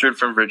he transferred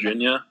from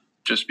Virginia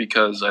just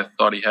because I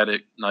thought he had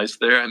it nice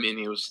there. I mean,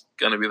 he was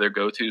going to be their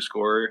go-to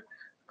scorer,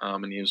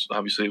 and he was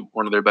obviously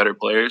one of their better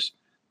players.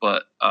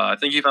 But I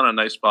think he found a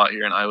nice spot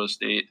here in Iowa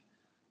State,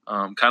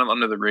 kind of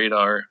under the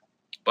radar.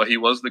 But he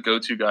was the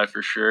go-to guy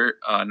for sure.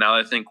 Now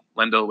I think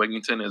Wendell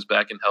Wigington is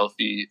back and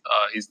healthy.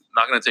 He's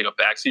not going to take a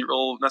backseat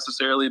role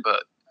necessarily,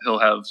 but he'll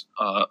have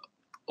a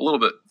little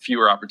bit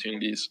fewer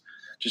opportunities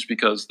just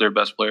because their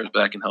best player is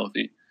back and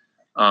healthy.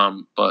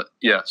 But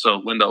yeah,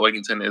 so Wendell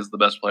Wigington is the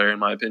best player in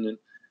my opinion.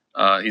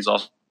 He's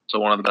also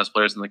one of the best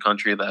players in the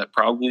country that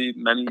probably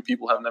many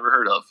people have never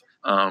heard of.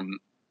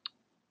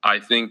 I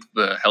think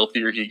the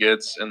healthier he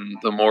gets and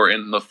the more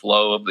in the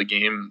flow of the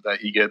game that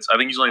he gets, I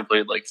think he's only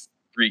played like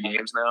 3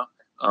 games now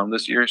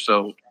this year.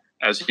 So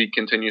as he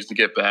continues to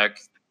get back,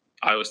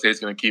 Iowa State's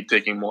going to keep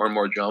taking more and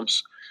more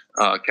jumps.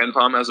 Ken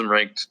Pom has him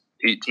ranked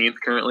 18th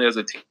currently as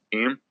a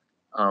team,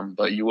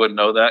 but you wouldn't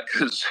know that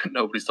because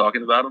nobody's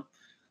talking about him.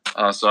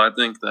 So I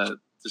think that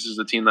this is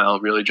a team that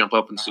will really jump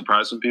up and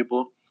surprise some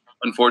people.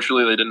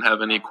 Unfortunately, they didn't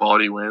have any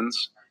quality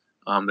wins.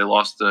 They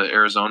lost to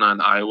Arizona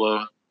and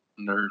Iowa,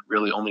 and there are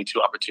really only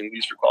 2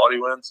 opportunities for quality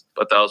wins,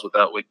 but that was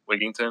without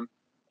Wigington.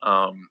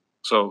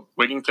 So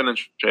Wigington and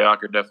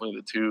Shayok are definitely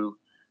the 2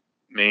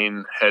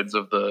 main heads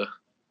of the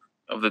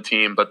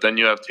team. But then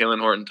you have Taylor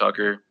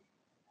Horton-Tucker,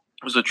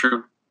 who's a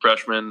true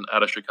freshman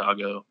out of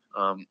Chicago.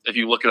 If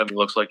you look at him, he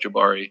looks like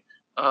Jabari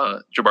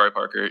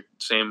Parker,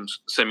 same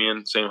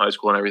Simeon, same high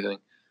school and everything.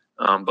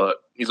 But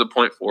he's a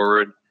point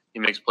forward. He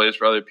makes plays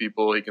for other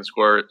people. He can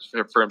score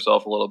for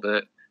himself a little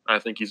bit. I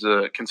think he's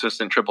a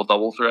consistent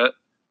triple-double threat.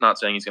 Not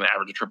saying he's going to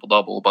average a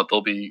triple-double, but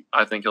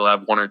I think he'll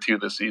have 1 or 2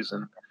 this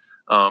season.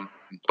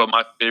 But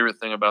my favorite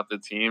thing about the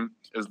team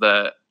is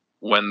that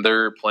when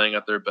they're playing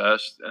at their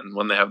best and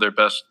when they have their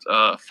best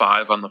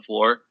 5 on the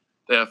floor,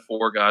 they have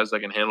 4 guys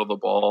that can handle the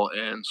ball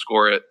and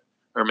score it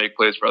or make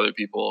plays for other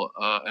people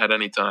at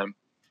any time.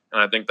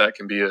 And I think that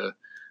can be a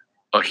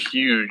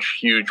huge,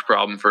 huge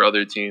problem for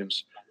other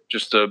teams,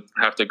 just to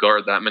have to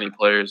guard that many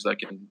players that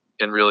can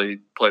really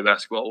play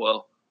basketball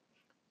well.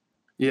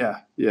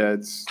 Yeah,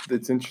 it's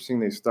interesting.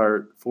 They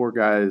start 4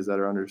 guys that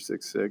are under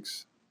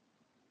 6'6".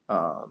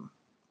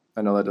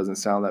 I know that doesn't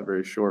sound that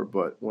very short,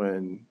 but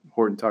when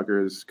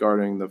Horton-Tucker is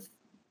guarding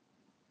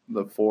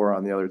the 4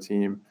 on the other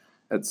team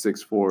at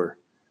 6'4",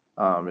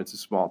 it's a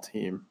small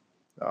team,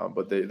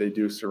 but they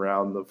do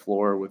surround the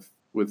floor with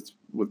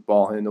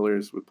ball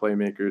handlers, with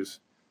playmakers,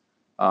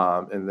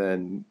 and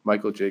then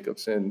Michael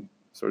Jacobson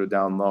sort of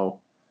down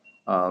low,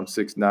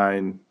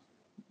 6'9",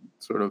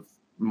 sort of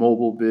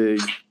mobile big,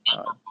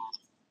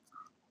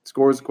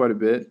 scores quite a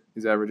bit.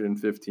 He's averaging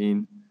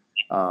 15.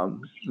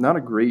 Not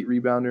a great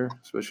rebounder,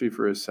 especially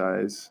for his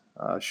size.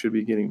 Should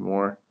be getting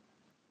more.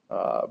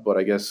 But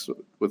I guess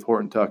with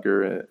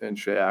Horton-Tucker and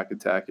Shayok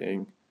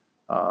attacking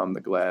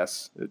the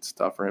glass, it's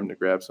tough for him to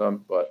grab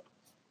some. But,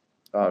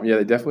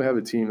 they definitely have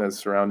a team that's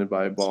surrounded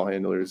by ball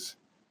handlers,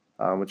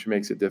 which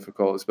makes it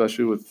difficult,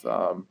 especially with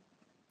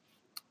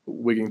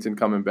Wigington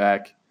coming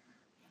back.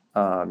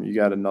 You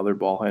got another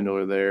ball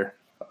handler there.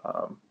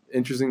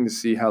 Interesting to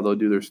see how they'll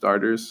do their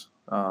starters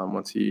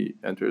once he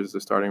enters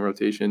the starting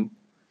rotation,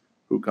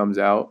 who comes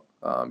out,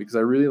 because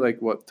I really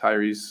like what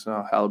Tyrese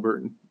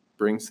Halliburton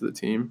brings to the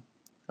team.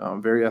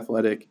 Very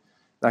athletic,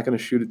 not going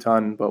to shoot a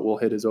ton, but will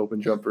hit his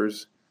open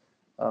jumpers.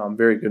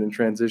 Very good in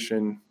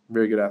transition,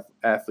 very good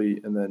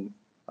athlete, and then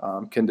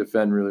can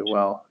defend really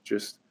well.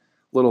 Just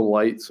a little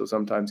light, so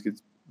sometimes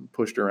gets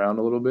pushed around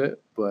a little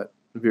bit, but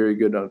very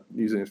good on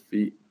using his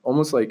feet.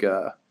 Almost like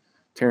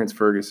Terrence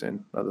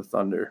Ferguson of the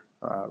Thunder.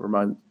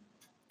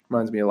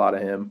 Reminds me a lot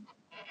of him.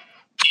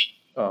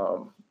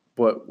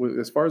 But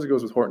as far as it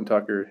goes with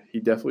Horton-Tucker, he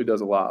definitely does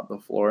a lot on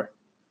the floor.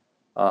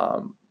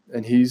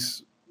 And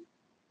he's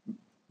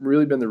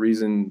really been the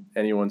reason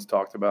anyone's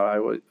talked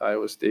about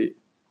Iowa State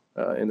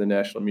in the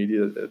national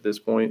media at this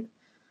point.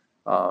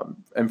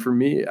 And for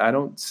me, I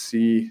don't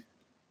see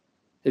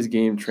his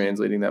game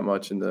translating that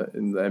much in the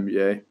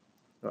NBA.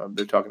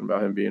 They're talking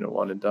about him being a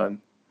one and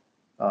done.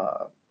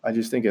 I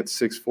just think at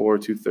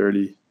 6'4",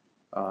 230,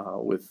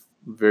 with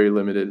very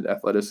limited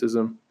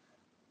athleticism,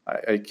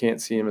 I can't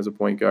see him as a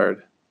point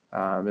guard.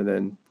 And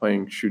then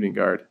playing shooting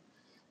guard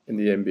in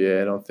the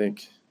NBA, I don't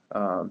think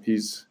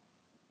he's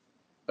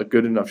a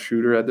good enough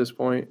shooter at this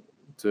point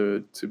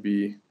to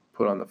be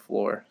put on the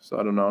floor. So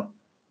I don't know.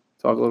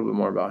 Talk a little bit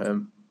more about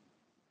him.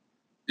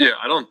 Yeah,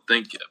 I don't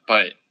think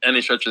by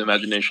any stretch of the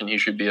imagination he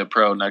should be a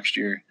pro next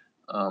year.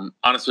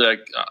 Honestly,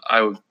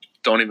 I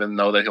don't even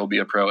know that he'll be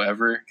a pro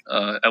ever,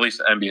 at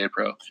least an NBA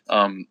pro.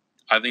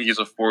 I think he's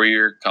a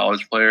 4-year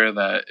college player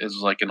that is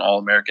like an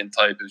All-American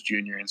type his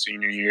junior and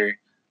senior year.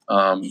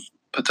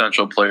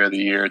 Potential player of the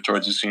year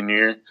towards his senior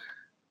year.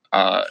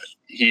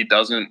 He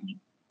doesn't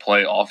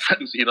play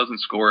offense. He doesn't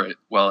score it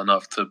well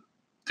enough to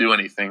do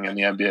anything in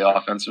the NBA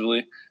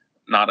offensively.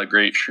 Not a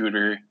great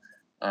shooter.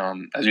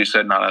 As you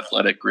said, not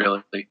athletic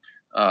really.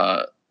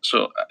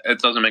 So it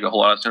doesn't make a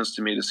whole lot of sense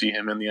to me to see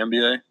him in the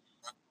NBA.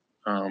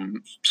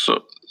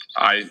 So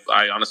I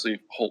honestly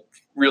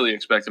really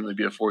expect him to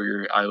be a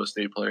 4-year Iowa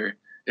State player.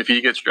 If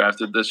he gets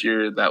drafted this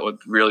year, that would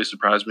really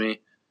surprise me.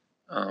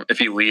 If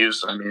he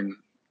leaves, I mean,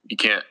 you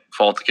can't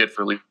fault the kid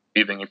for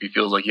leaving if he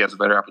feels like he has a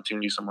better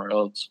opportunity somewhere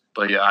else.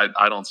 But yeah,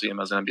 I don't see him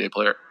as an NBA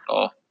player at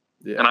all.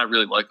 Yeah. And I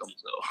really like him.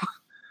 So.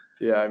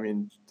 Yeah, I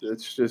mean,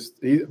 it's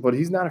just but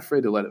he's not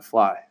afraid to let it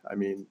fly. I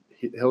mean,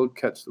 he'll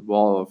catch the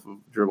ball off of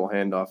dribble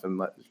handoff and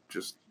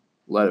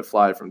let it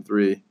fly from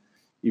 3,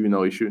 even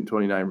though he's shooting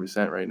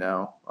 29% right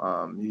now.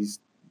 He's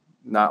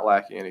not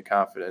lacking any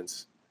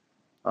confidence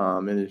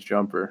in his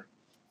jumper.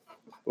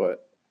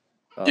 But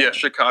yeah,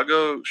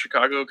 Chicago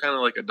kind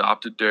of like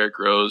adopted Derrick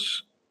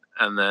Rose,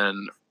 and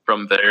then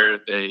from there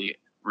they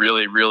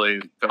really, really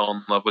fell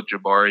in love with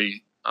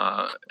Jabari,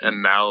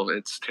 and now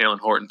it's Taylor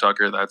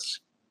Horton-Tucker that's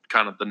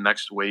kind of the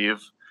next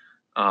wave.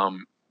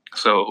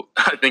 So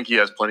I think he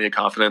has plenty of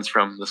confidence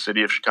from the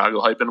city of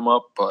Chicago hyping him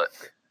up, but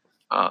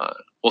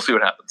we'll see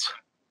what happens.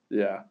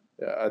 Yeah.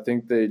 I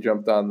think they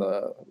jumped on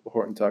the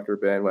Horton Tucker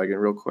bandwagon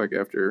real quick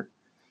after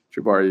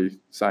Jabari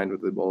signed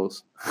with the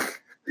Bulls.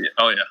 Yeah.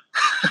 Oh,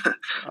 yeah.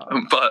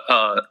 But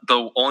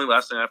the only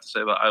last thing I have to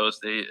say about Iowa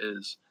State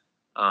is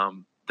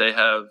they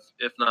have,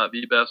 if not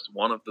the best,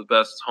 one of the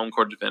best home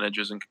court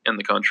advantages in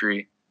the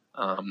country.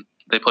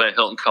 They play at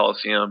Hilton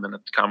Coliseum, and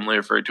it's commonly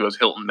referred to as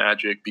Hilton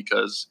Magic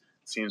because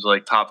it seems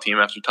like top team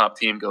after top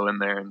team go in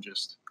there and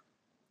just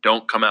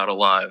don't come out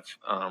alive.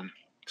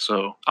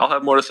 So I'll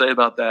have more to say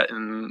about that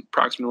in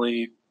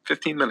approximately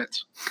 15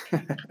 minutes.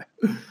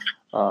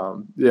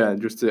 Yeah,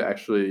 just to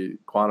actually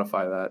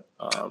quantify that,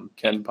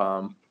 Ken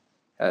Pom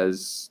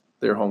has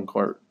their home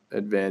court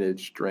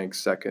advantage ranked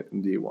second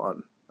in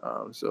D1.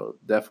 So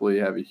definitely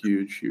have a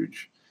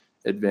huge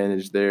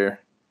advantage there.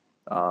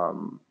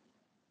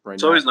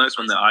 It's always nice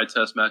when the eye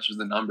test matches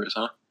the numbers,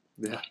 huh?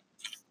 Yeah,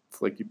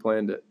 it's like you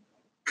planned it.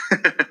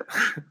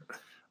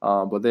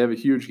 But they have a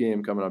huge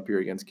game coming up here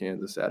against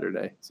Kansas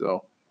Saturday.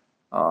 So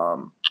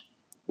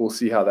we'll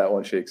see how that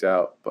one shakes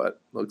out.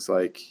 But looks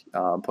like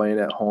playing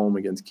at home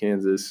against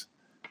Kansas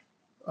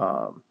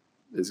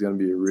is going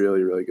to be a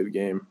really good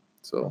game.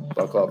 So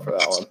buckle up for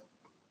that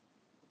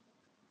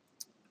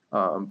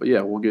one. But yeah,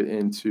 we'll get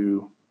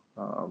into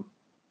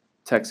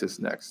Texas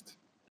next.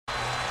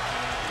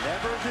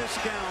 Never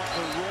discount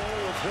the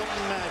role of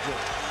Hilton Magic.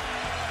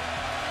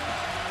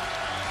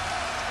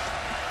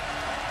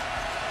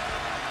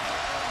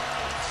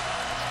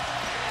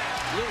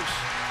 Loose.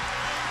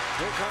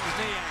 Here comes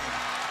Niang.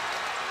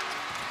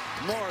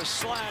 Morris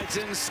slides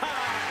inside.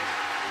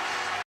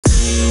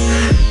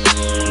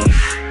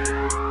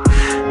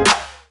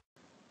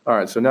 All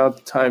right, so now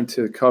time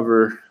to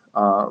cover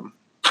one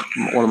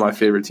of my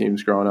favorite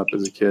teams growing up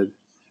as a kid,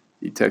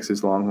 the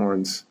Texas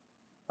Longhorns.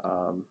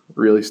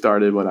 Really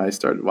started when I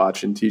started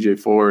watching TJ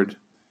Ford.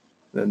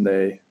 Then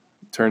they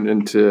turned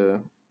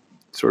into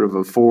sort of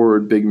a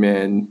forward big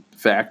man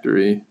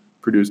factory,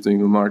 producing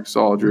LaMarcus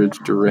Aldridge,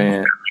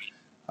 Durant,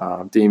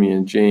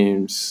 Damian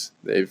James.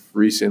 They've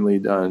recently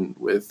done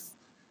with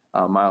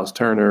Miles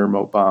Turner,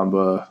 Mo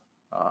Bamba,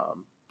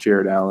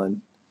 Jared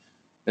Allen,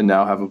 and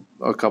now have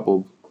a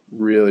couple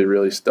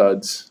really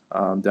studs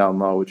down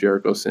low with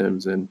Jericho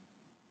Sims and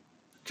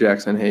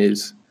Jackson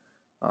Hayes.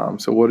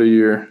 So what are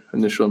your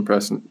initial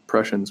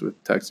impressions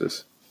with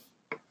Texas?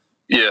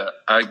 Yeah,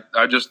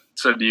 I just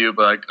said to you,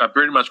 but I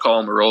pretty much call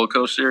them a roller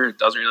coaster. It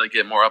doesn't really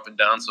get more up and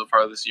down so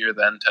far this year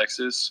than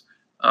Texas.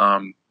 They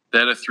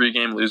had a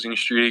 3-game losing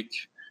streak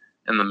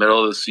in the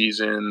middle of the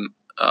season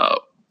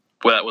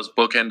that was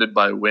bookended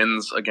by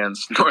wins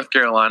against North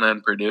Carolina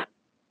and Purdue.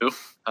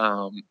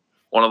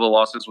 One of the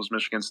losses was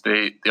Michigan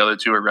State. The other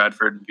two are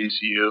Radford and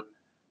VCU.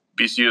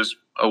 VCU is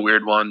a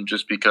weird one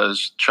just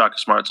because Shaka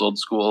Smart's old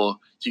school.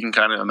 You can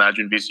kind of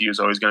imagine VCU is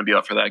always going to be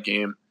up for that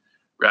game.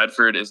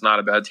 Radford is not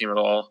a bad team at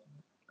all.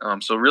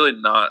 So really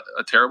not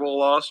a terrible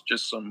loss,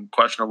 just some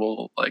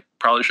questionable,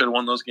 probably should have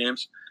won those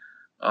games.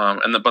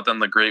 But then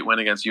the great win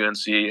against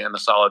UNC and a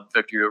solid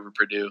victory over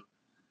Purdue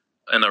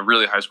in a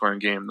really high-scoring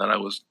game that I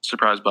was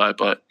surprised by.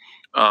 But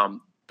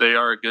they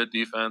are a good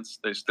defense.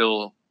 They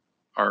still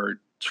are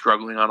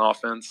struggling on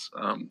offense.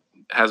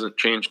 Hasn't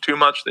changed too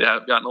much. They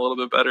have gotten a little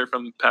bit better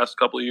from the past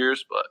couple of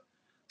years, but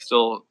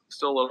still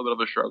a little bit of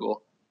a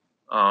struggle.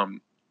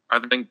 I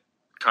think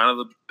kind of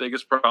the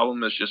biggest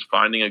problem is just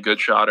finding a good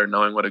shot or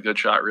knowing what a good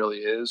shot really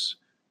is.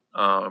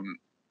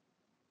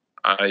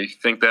 I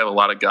think they have a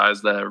lot of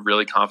guys that are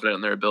really confident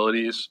in their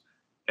abilities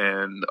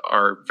and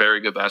are very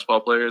good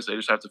basketball players. They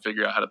just have to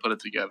figure out how to put it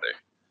together.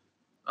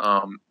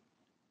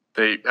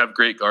 They have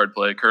great guard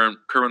play.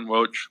 Kerwin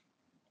Roach.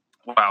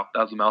 Wow,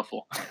 that was a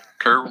mouthful.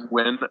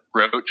 Kerwin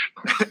Roach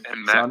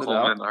and Matt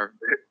Coleman are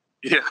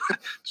 – yeah,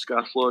 just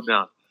got to slow it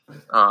down.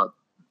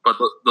 But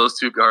those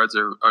two guards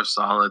are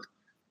solid.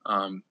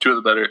 Two of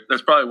the better –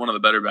 that's probably one of the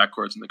better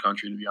backcourts in the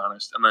country, to be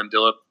honest. And then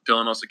Dylan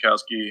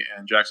Osikowski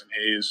and Jackson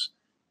Hayes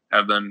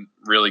have been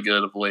really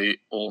good of late.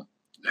 Well,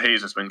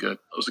 Hayes has been good.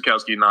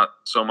 Osikowski not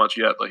so much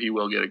yet, but he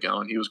will get it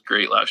going. He was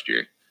great last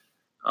year.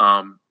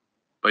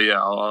 But,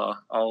 yeah,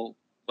 I'll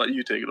let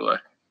you take it away.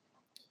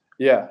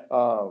 Yeah,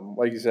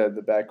 like you said,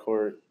 the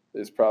backcourt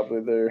is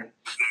probably their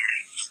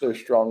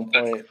strong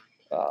point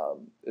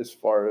as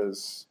far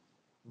as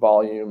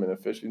volume and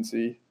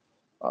efficiency.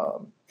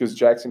 Because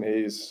Jackson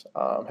Hayes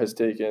has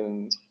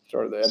taken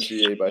sort of the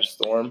NCAA by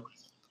storm.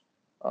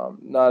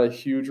 Not a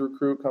huge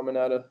recruit coming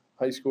out of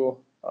high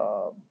school.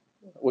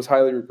 Was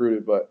highly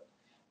recruited, but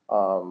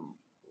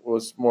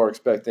was more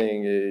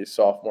expecting a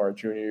sophomore or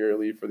junior year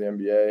leave for the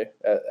NBA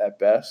at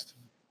best.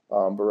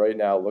 But right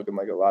now, looking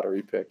like a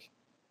lottery pick.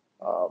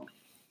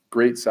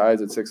 Great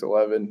size at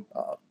 6'11",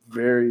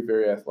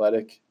 very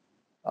athletic.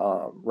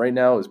 Right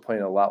now is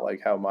playing a lot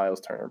like how Miles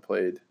Turner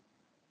played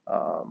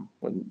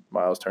when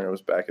Miles Turner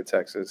was back at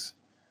Texas,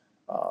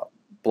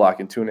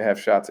 blocking 2.5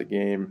 shots a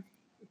game,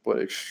 but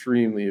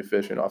extremely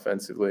efficient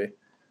offensively.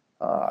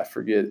 I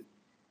forget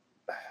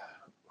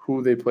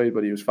who they played,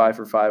 but he was 5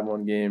 for 5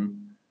 one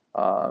game.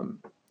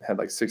 had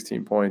like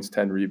 16 points,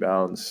 10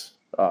 rebounds,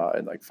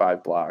 and like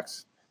 5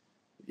 blocks.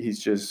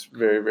 He's just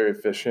very, very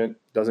efficient,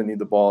 doesn't need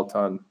the ball a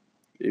ton,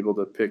 able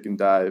to pick and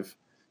dive,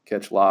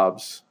 catch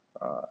lobs,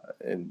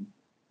 and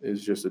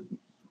is just a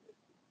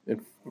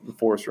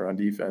enforcer on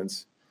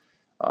defense.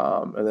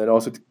 And then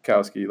also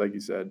Kowski, like you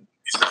said,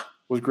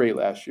 was great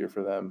last year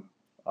for them.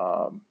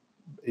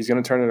 He's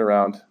going to turn it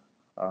around.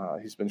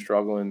 He's been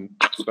struggling,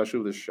 especially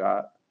with his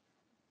shot.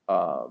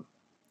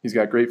 He's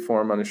got great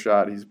form on his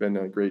shot. He's been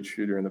a great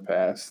shooter in the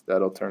past.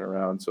 That'll turn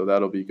around, so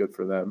that'll be good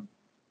for them.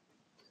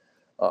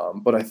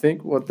 But I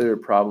think what their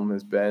problem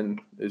has been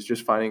is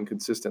just finding a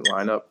consistent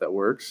lineup that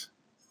works.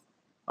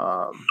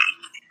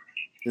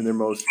 In their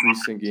most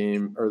recent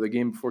game, or the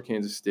game before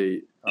Kansas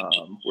State,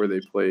 where they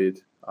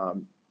played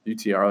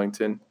UT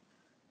Arlington,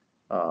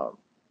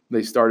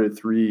 they started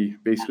 3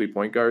 basically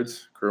point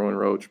guards: Kerwin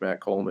Roach, Matt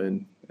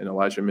Coleman, and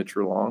Elijah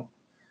Mitchell-Long.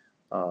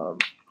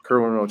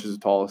 Kerwin Roach is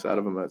the tallest out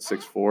of them at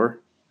 6'4".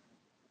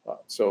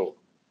 So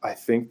I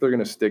think they're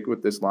going to stick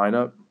with this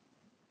lineup.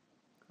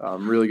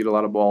 Really get a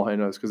lot of ball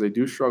handlers because they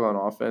do struggle on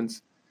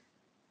offense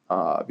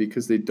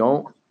because they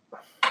don't –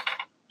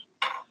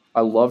 I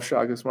love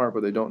Shaka Smart,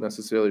 but they don't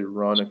necessarily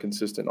run a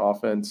consistent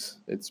offense.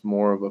 It's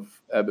more of a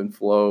ebb and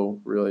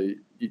flow, really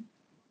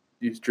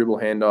use dribble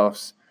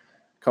handoffs,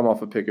 come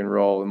off a pick and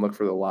roll, and look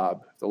for the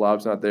lob. If the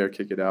lob's not there,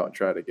 kick it out and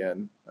try it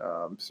again.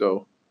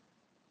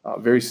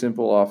 Very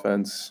simple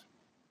offense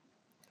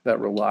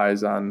that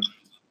relies on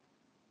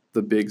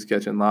the bigs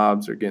catching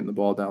lobs or getting the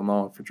ball down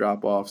low for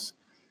drop-offs.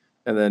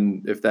 And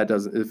then if that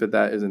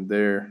isn't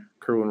there,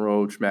 Kerwin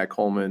Roach, Matt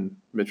Coleman,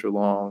 Mitchell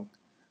Long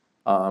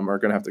are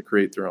going to have to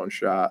create their own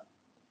shot.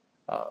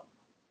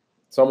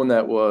 Someone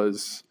that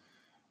was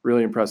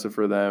really impressive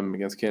for them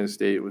against Kansas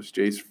State was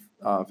Jace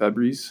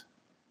Febres,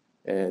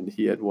 and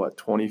he had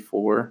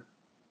 24.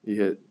 He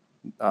hit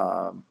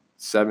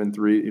 7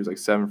 3. He was like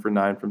 7 for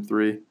 9 from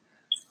 3.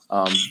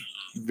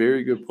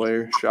 Very good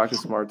player. Shaka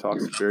Smart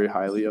talks very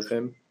highly of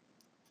him.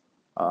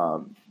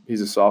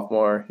 He's a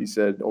sophomore. He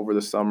said over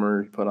the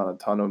summer he put on a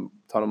ton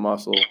of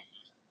muscle.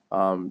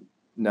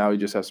 Now he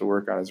just has to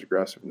work on his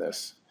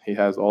aggressiveness. He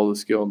has all the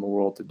skill in the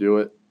world to do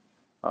it.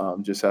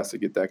 Just has to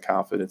get that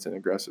confidence and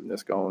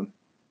aggressiveness going.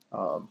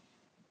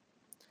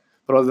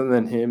 But other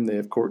than him, they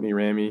have Courtney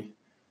Ramey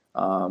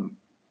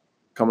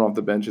coming off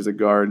the bench as a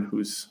guard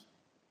who's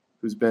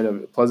been a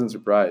pleasant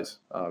surprise.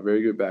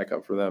 Very good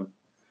backup for them.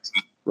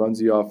 Runs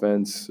the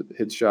offense,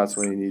 hits shots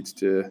when he needs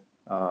to,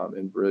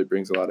 and really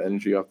brings a lot of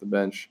energy off the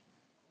bench.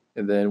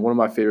 And then one of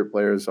my favorite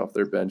players off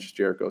their bench,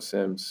 Jericho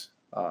Sims,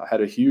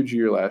 had a huge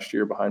year last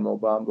year behind Mo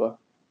Bamba.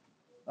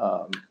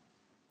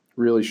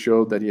 Really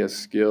showed that he has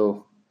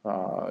skill,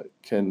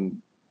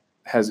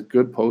 has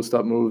good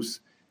post-up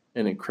moves,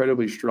 and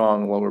incredibly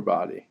strong lower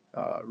body.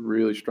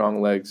 Really strong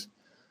legs,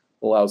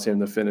 allows him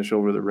to finish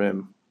over the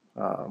rim,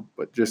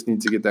 but just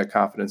needs to get that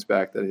confidence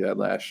back that he had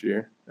last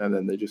year. And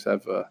then they just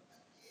have a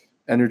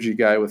energy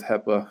guy with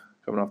Hepa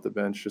coming off the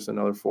bench, just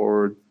another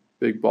forward,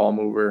 big ball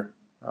mover.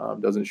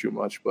 Doesn't shoot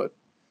much, but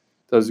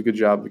does a good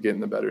job of getting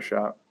the better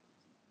shot.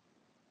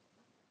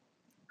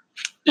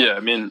 Yeah,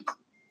 I mean,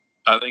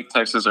 I think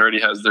Texas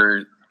already has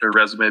their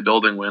resume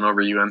building win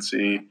over UNC.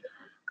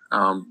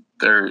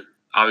 They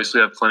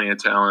obviously have plenty of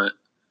talent.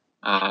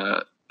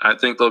 I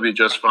think they'll be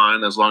just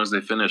fine as long as they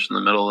finish in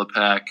the middle of the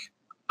pack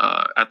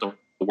at the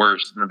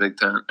worst in the Big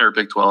 10 or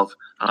Big 12.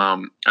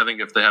 I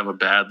think if they have a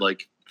bad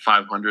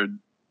 500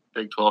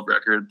 Big 12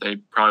 record, they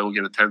probably will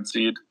get a 10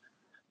 seed.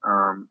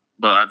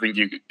 But I think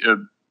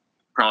you're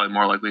probably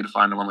more likely to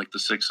find them on the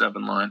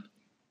 6-7 line.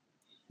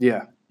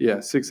 Yeah,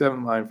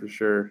 6-7 line for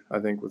sure. I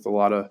think with a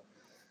lot of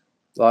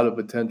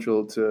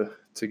potential to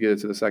get it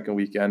to the second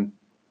weekend,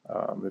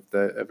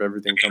 if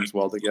everything comes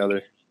well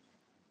together,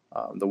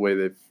 the way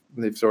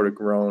they've sort of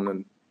grown,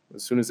 and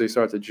as soon as they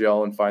start to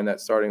gel and find that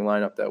starting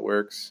lineup that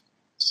works,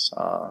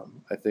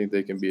 I think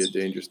they can be a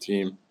dangerous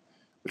team,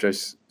 which I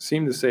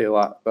seem to say a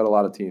lot about a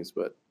lot of teams,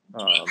 but.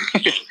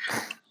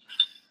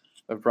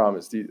 I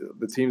promise the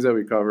teams that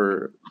we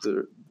cover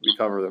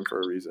them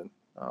for a reason.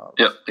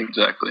 Yeah,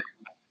 exactly.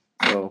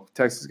 So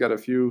Texas got a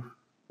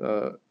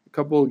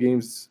couple of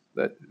games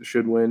that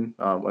should win,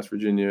 West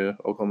Virginia,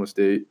 Oklahoma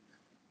State,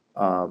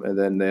 and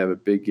then they have a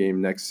big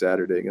game next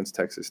Saturday against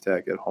Texas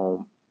Tech at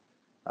home.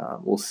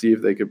 We'll see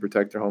if they could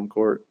protect their home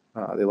court.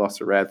 They lost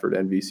to Radford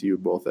and VCU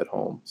both at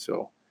home,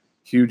 so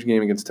huge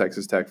game against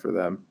Texas Tech for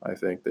them. I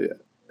think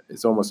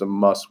it's almost a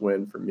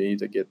must-win for me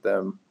to get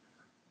them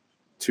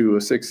to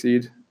a 6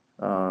 seed.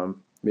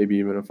 Maybe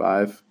even a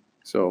 5.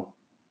 So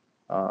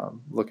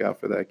look out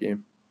for that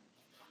game.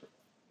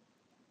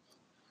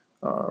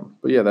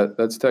 But yeah,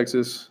 that's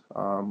Texas.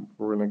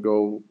 We're going to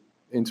go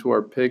into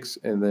our picks,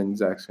 and then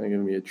Zach's going to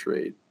give me a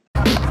trade.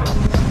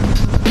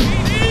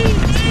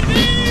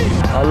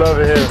 I love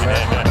it here,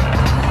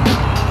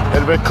 man.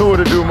 It'd been cool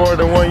to do more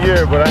than 1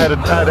 year, but I had to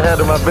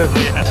handle my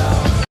business.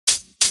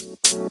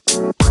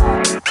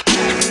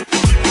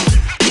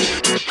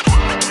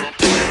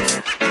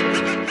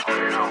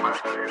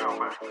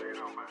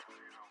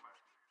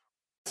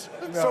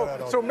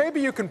 So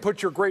maybe you can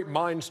put your great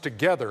minds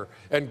together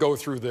and go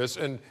through this,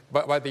 and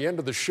by the end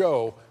of the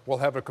show, we'll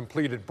have a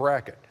completed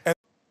bracket.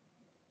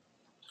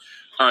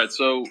 All right,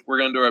 so we're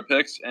going to do our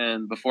picks,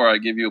 and before I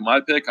give you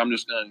my pick, I'm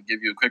just going to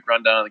give you a quick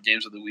rundown of the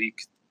games of the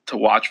week to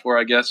watch for,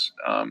 I guess.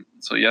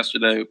 So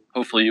yesterday,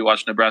 hopefully you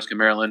watched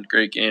Nebraska-Maryland.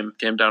 Great game.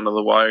 Came down to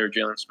the wire.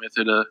 Jalen Smith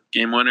hit a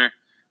game winner.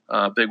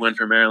 Big win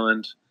for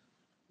Maryland.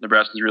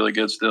 Nebraska's really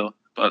good still.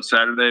 But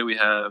Saturday, we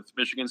have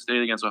Michigan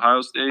State against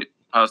Ohio State.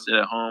 Ohio State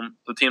at home.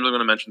 The teams I'm going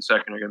to mention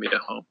second are going to be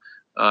at home.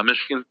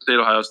 Michigan State,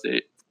 Ohio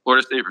State.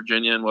 Florida State,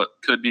 Virginia, and what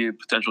could be a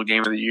potential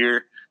game of the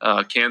year.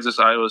 Kansas,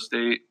 Iowa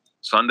State.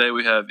 Sunday,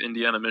 we have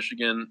Indiana,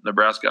 Michigan,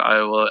 Nebraska,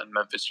 Iowa, and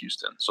Memphis,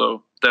 Houston.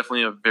 So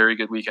definitely a very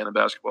good weekend of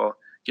basketball.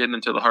 Getting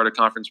into the heart of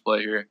conference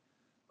play here.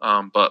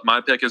 But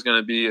my pick is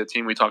going to be a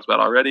team we talked about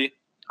already.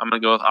 I'm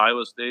going to go with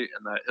Iowa State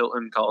and that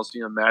Hilton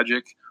Coliseum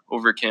Magic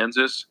over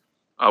Kansas.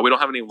 We don't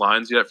have any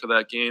lines yet for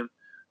that game.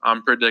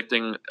 I'm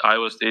predicting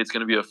Iowa State's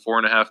going to be a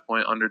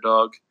 4.5-point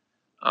underdog.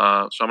 So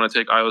I'm going to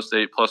take Iowa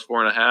State plus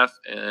 4.5,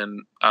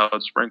 and I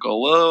would sprinkle a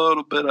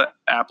little bit of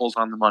apples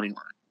on the money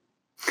line.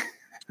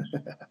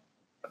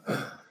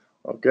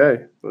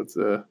 Okay, it's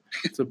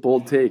a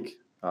bold take.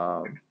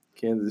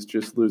 Kansas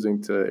just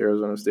losing to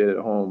Arizona State at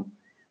home.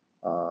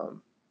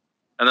 And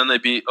then they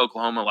beat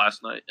Oklahoma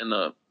last night in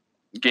a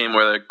game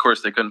where, of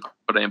course, they couldn't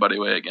put anybody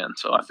away again.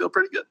 So I feel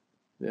pretty good.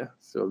 Yeah,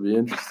 so it'll be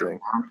interesting.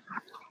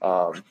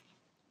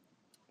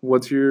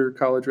 What's your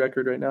college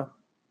record right now?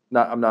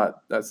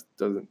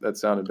 That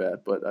sounded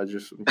bad, but I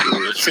just am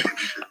curious.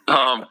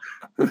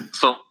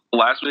 So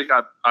last week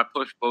I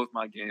pushed both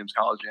my games,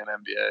 college and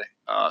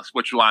NBA,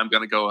 which is why I'm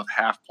going to go with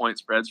half-point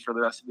spreads for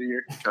the rest of the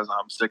year because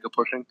I'm sick of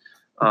pushing.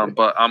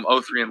 But I'm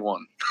 0-3-1.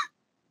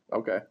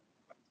 Okay,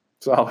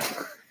 solid.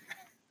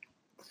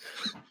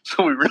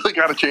 So we really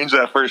got to change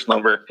that first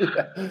number.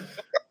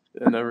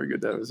 Yeah, never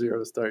good to have a zero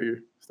to start your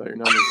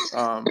numbers.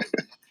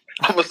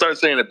 I'm gonna start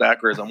saying it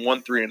backwards. I'm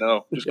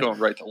 1-3-0, just going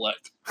right to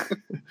left.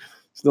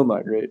 Still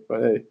not great,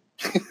 but hey,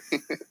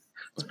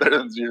 it's better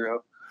than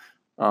zero.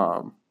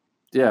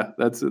 Yeah,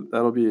 that's it.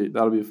 That'll be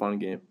a fun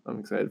game. I'm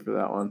excited for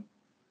that one.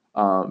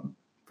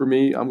 For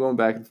me, I'm going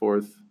back and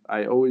forth.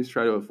 I always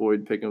try to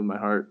avoid picking with my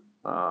heart,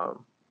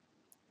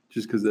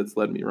 just because that's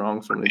led me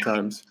wrong so many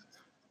times.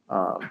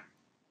 But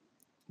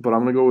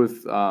I'm gonna go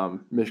with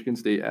Michigan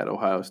State at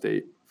Ohio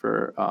State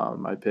for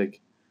my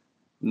pick.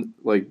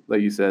 Like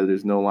you said,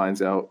 there's no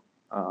lines out.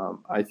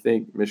 I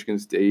think Michigan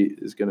State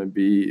is going to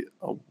be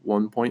a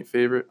 1-point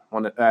favorite.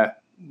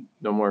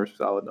 No more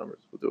solid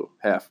numbers. We'll do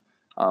half.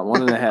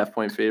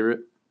 1.5-point favorite.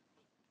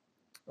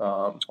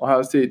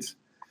 Ohio State's.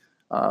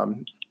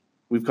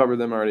 We've covered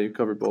them already. We've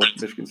covered both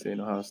Michigan State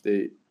and Ohio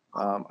State.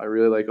 I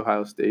really like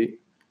Ohio State,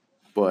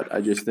 but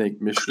I just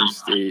think Michigan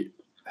State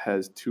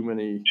has too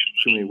many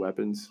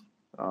weapons.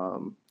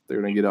 They're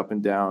going to get up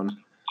and down.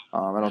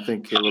 I don't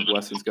think Caleb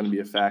Wesson's going to be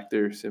a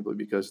factor simply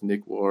because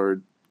Nick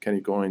Ward, Kenny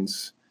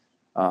Goins,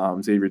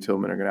 Xavier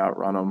Tillman are going to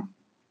outrun them.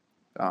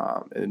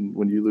 And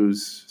when you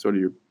lose sort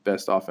of your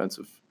best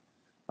offensive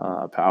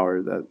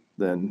power,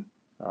 then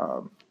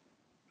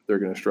they're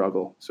going to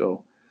struggle.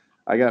 So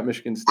I got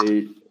Michigan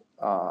State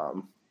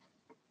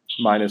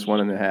minus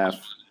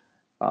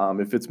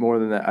 1.5. If it's more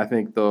than that, I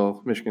think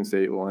Michigan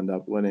State will end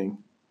up winning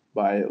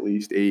by at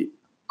least 8.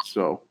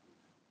 So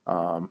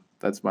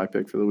that's my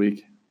pick for the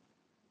week.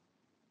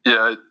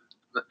 Yeah,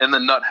 in the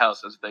nut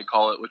house, as they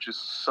call it, which is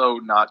so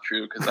not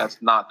true because that's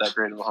not that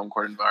great of a home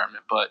court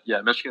environment. But,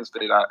 yeah, Michigan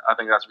State, I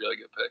think that's a really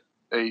good pick.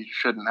 They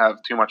shouldn't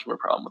have too much of a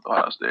problem with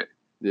Ohio State.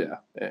 Yeah,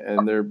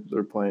 and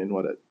they're playing,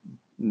 at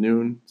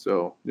noon?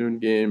 So, noon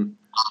game.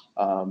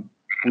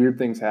 Weird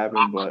things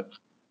happen, but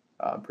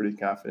I'm pretty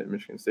confident in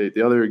Michigan State.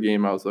 The other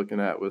game I was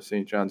looking at was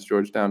St. John's,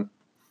 Georgetown.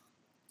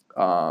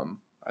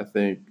 I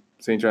think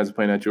St. John's is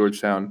playing at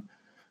Georgetown.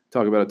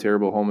 Talk about a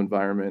terrible home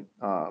environment.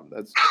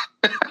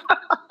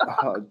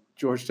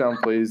 Georgetown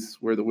plays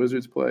where the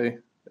Wizards play.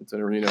 It's an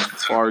arena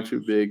far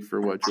too big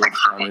for what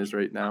Georgetown is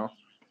right now.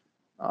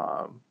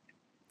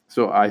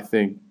 So I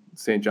think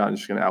St. John's is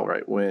just going to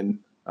outright win.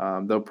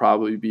 They'll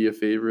probably be a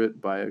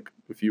favorite by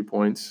a few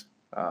points.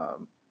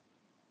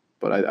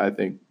 But I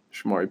think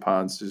Shamari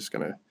Pons is just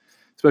going to,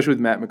 especially with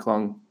Mac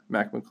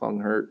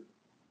McClung hurt.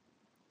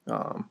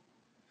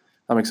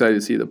 I'm excited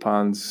to see the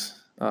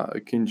Pons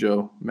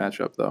Kinjo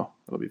matchup, though.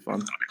 It'll be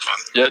fun.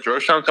 Yeah,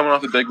 Georgetown coming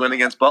off a big win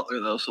against Butler,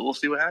 though, so we'll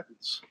see what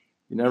happens.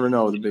 You never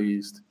know with the Big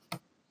East.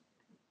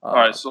 All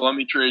right, so let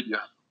me trade you.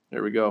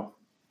 There we go.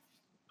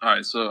 All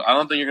right, so I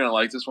don't think you're going to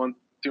like this one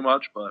too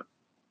much, but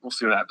we'll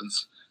see what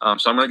happens.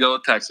 So I'm going to go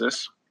with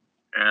Texas,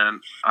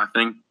 and I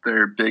think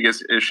their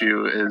biggest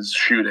issue is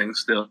shooting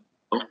still.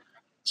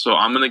 So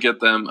I'm going to get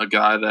them a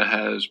guy that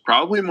has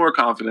probably more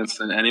confidence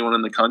than anyone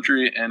in the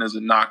country and is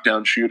a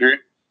knockdown shooter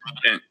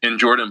in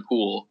Jordan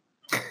Poole.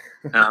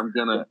 And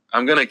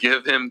I'm gonna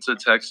give him to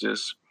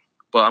Texas,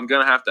 but I'm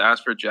gonna have to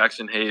ask for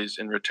Jackson Hayes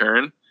in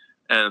return.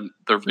 And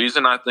the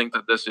reason I think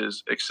that this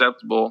is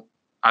acceptable,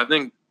 I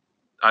think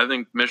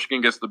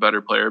Michigan gets the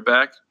better player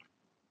back,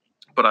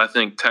 but I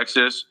think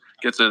Texas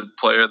gets a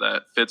player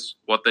that fits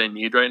what they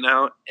need right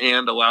now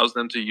and allows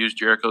them to use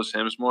Jericho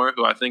Sims more,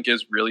 who I think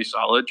is really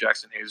solid.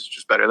 Jackson Hayes is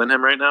just better than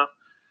him right now.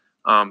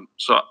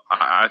 So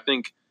I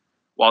think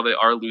while they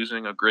are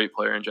losing a great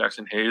player in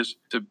Jackson Hayes,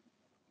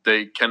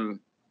 they can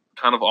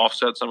kind of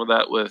offset some of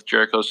that with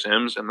Jericho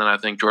Sims, and then I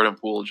think Jordan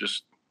Poole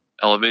just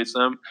elevates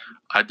them.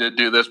 I did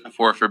do this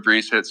before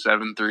Fabrice hit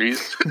 7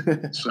 threes,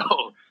 so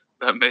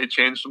that may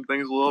change some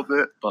things a little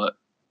bit, but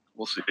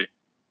we'll see.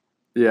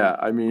 Yeah,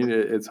 I mean,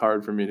 it's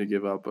hard for me to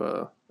give up,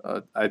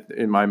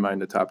 in my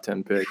mind, a top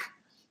 10 pick.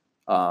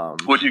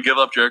 Would you give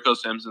up Jericho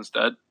Sims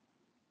instead?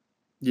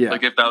 Yeah.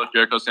 Like, if that was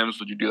Jericho Sims,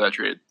 would you do that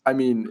trade? I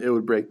mean, it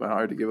would break my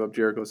heart to give up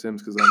Jericho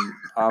Sims because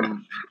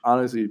I'm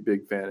honestly a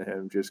big fan of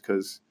him just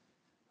because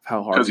of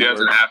how hard he has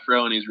works. An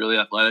afro and he's really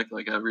athletic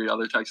like every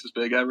other Texas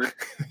big ever.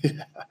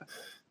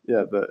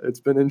 Yeah, it's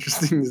been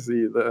interesting to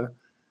see the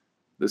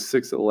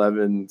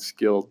 6'11"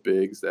 skilled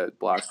bigs that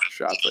block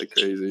shots like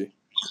crazy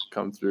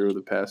come through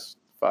the past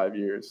 5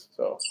 years.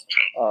 So,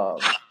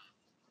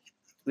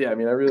 yeah, I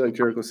mean, I really like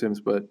Jericho Sims,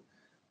 but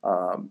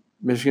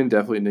Michigan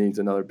definitely needs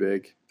another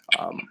big.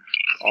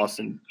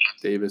 Austin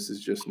Davis is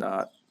just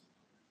not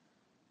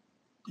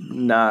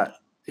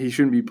he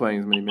shouldn't be playing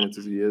as many minutes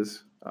as he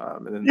is.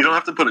 And then, you don't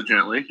have to put it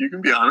gently. You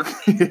can be honest.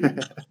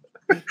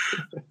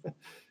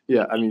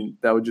 Yeah, I mean,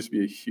 that would just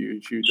be a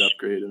huge, huge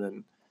upgrade. And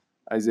then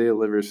Isaiah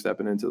Livers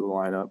stepping into the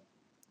lineup,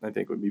 I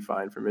think would be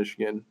fine for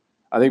Michigan.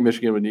 I think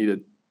Michigan would need a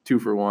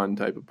 2-for-1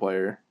 type of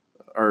player,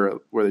 or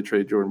where they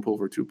trade Jordan Poole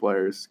for 2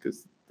 players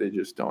because they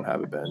just don't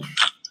have a bench.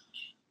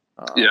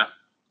 Yeah.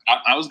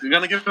 I was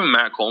going to give him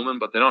Matt Coleman,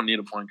 but they don't need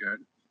a point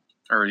guard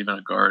or even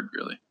a guard,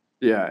 really.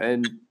 Yeah,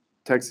 and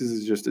Texas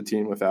is just a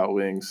team without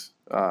wings.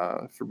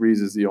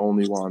 Fabrice is the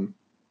only one,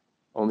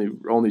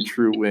 only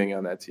true wing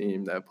on that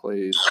team that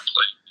plays.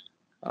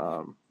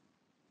 So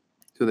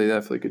they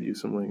definitely could use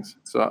some wings.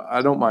 So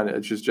I don't mind it.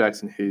 It's just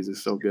Jackson Hayes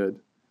is so good.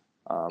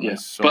 Yeah,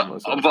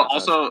 but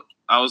also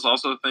I was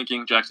also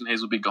thinking Jackson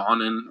Hayes will be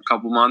gone in a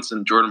couple months,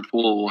 and Jordan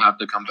Poole will have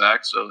to come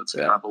back. So it's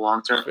kind of a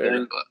long-term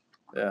thing. But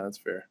yeah, that's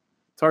fair.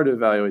 It's hard to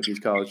evaluate these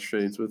college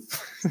trades with.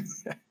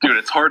 Dude,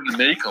 it's hard to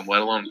make them,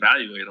 let alone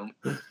evaluate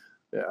them.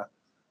 Yeah.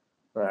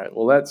 All right.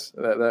 Well,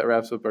 that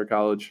wraps up our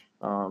college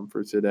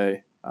for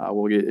today.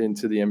 We'll get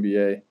into the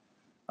NBA,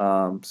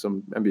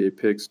 some NBA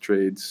picks,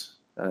 trades,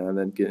 and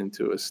then get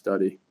into a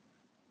study.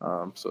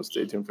 So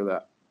stay tuned for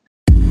that.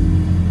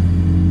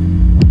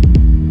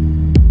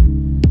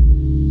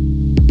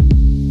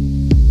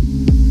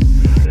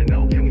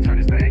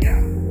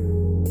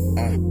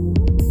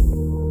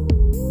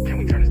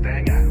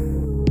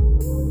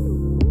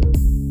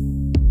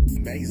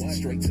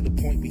 Straight to the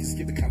point, we can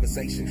skip the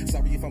conversation.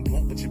 Sorry if I'm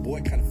blunt, but your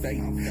boy kinda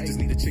fake. Just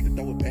need a chick to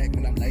throw it back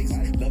when I'm lazy.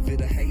 Love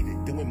it or hate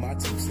it, doing my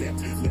 2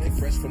 steps. Looking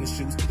fresh from the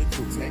shoes to the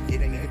cruise, man.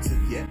 It ain't even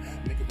 2 yet.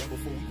 Make a run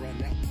before we run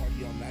out.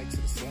 Party all night till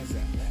the sun's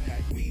out.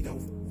 Hey, we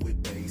don't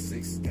with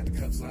basics. Got the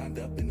cups lined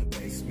up in the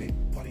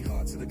basement. Party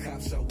hard till the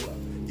cops show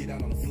up. Get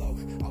out on the floor.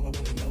 All I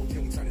wanna know,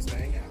 can we turn this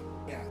thing out?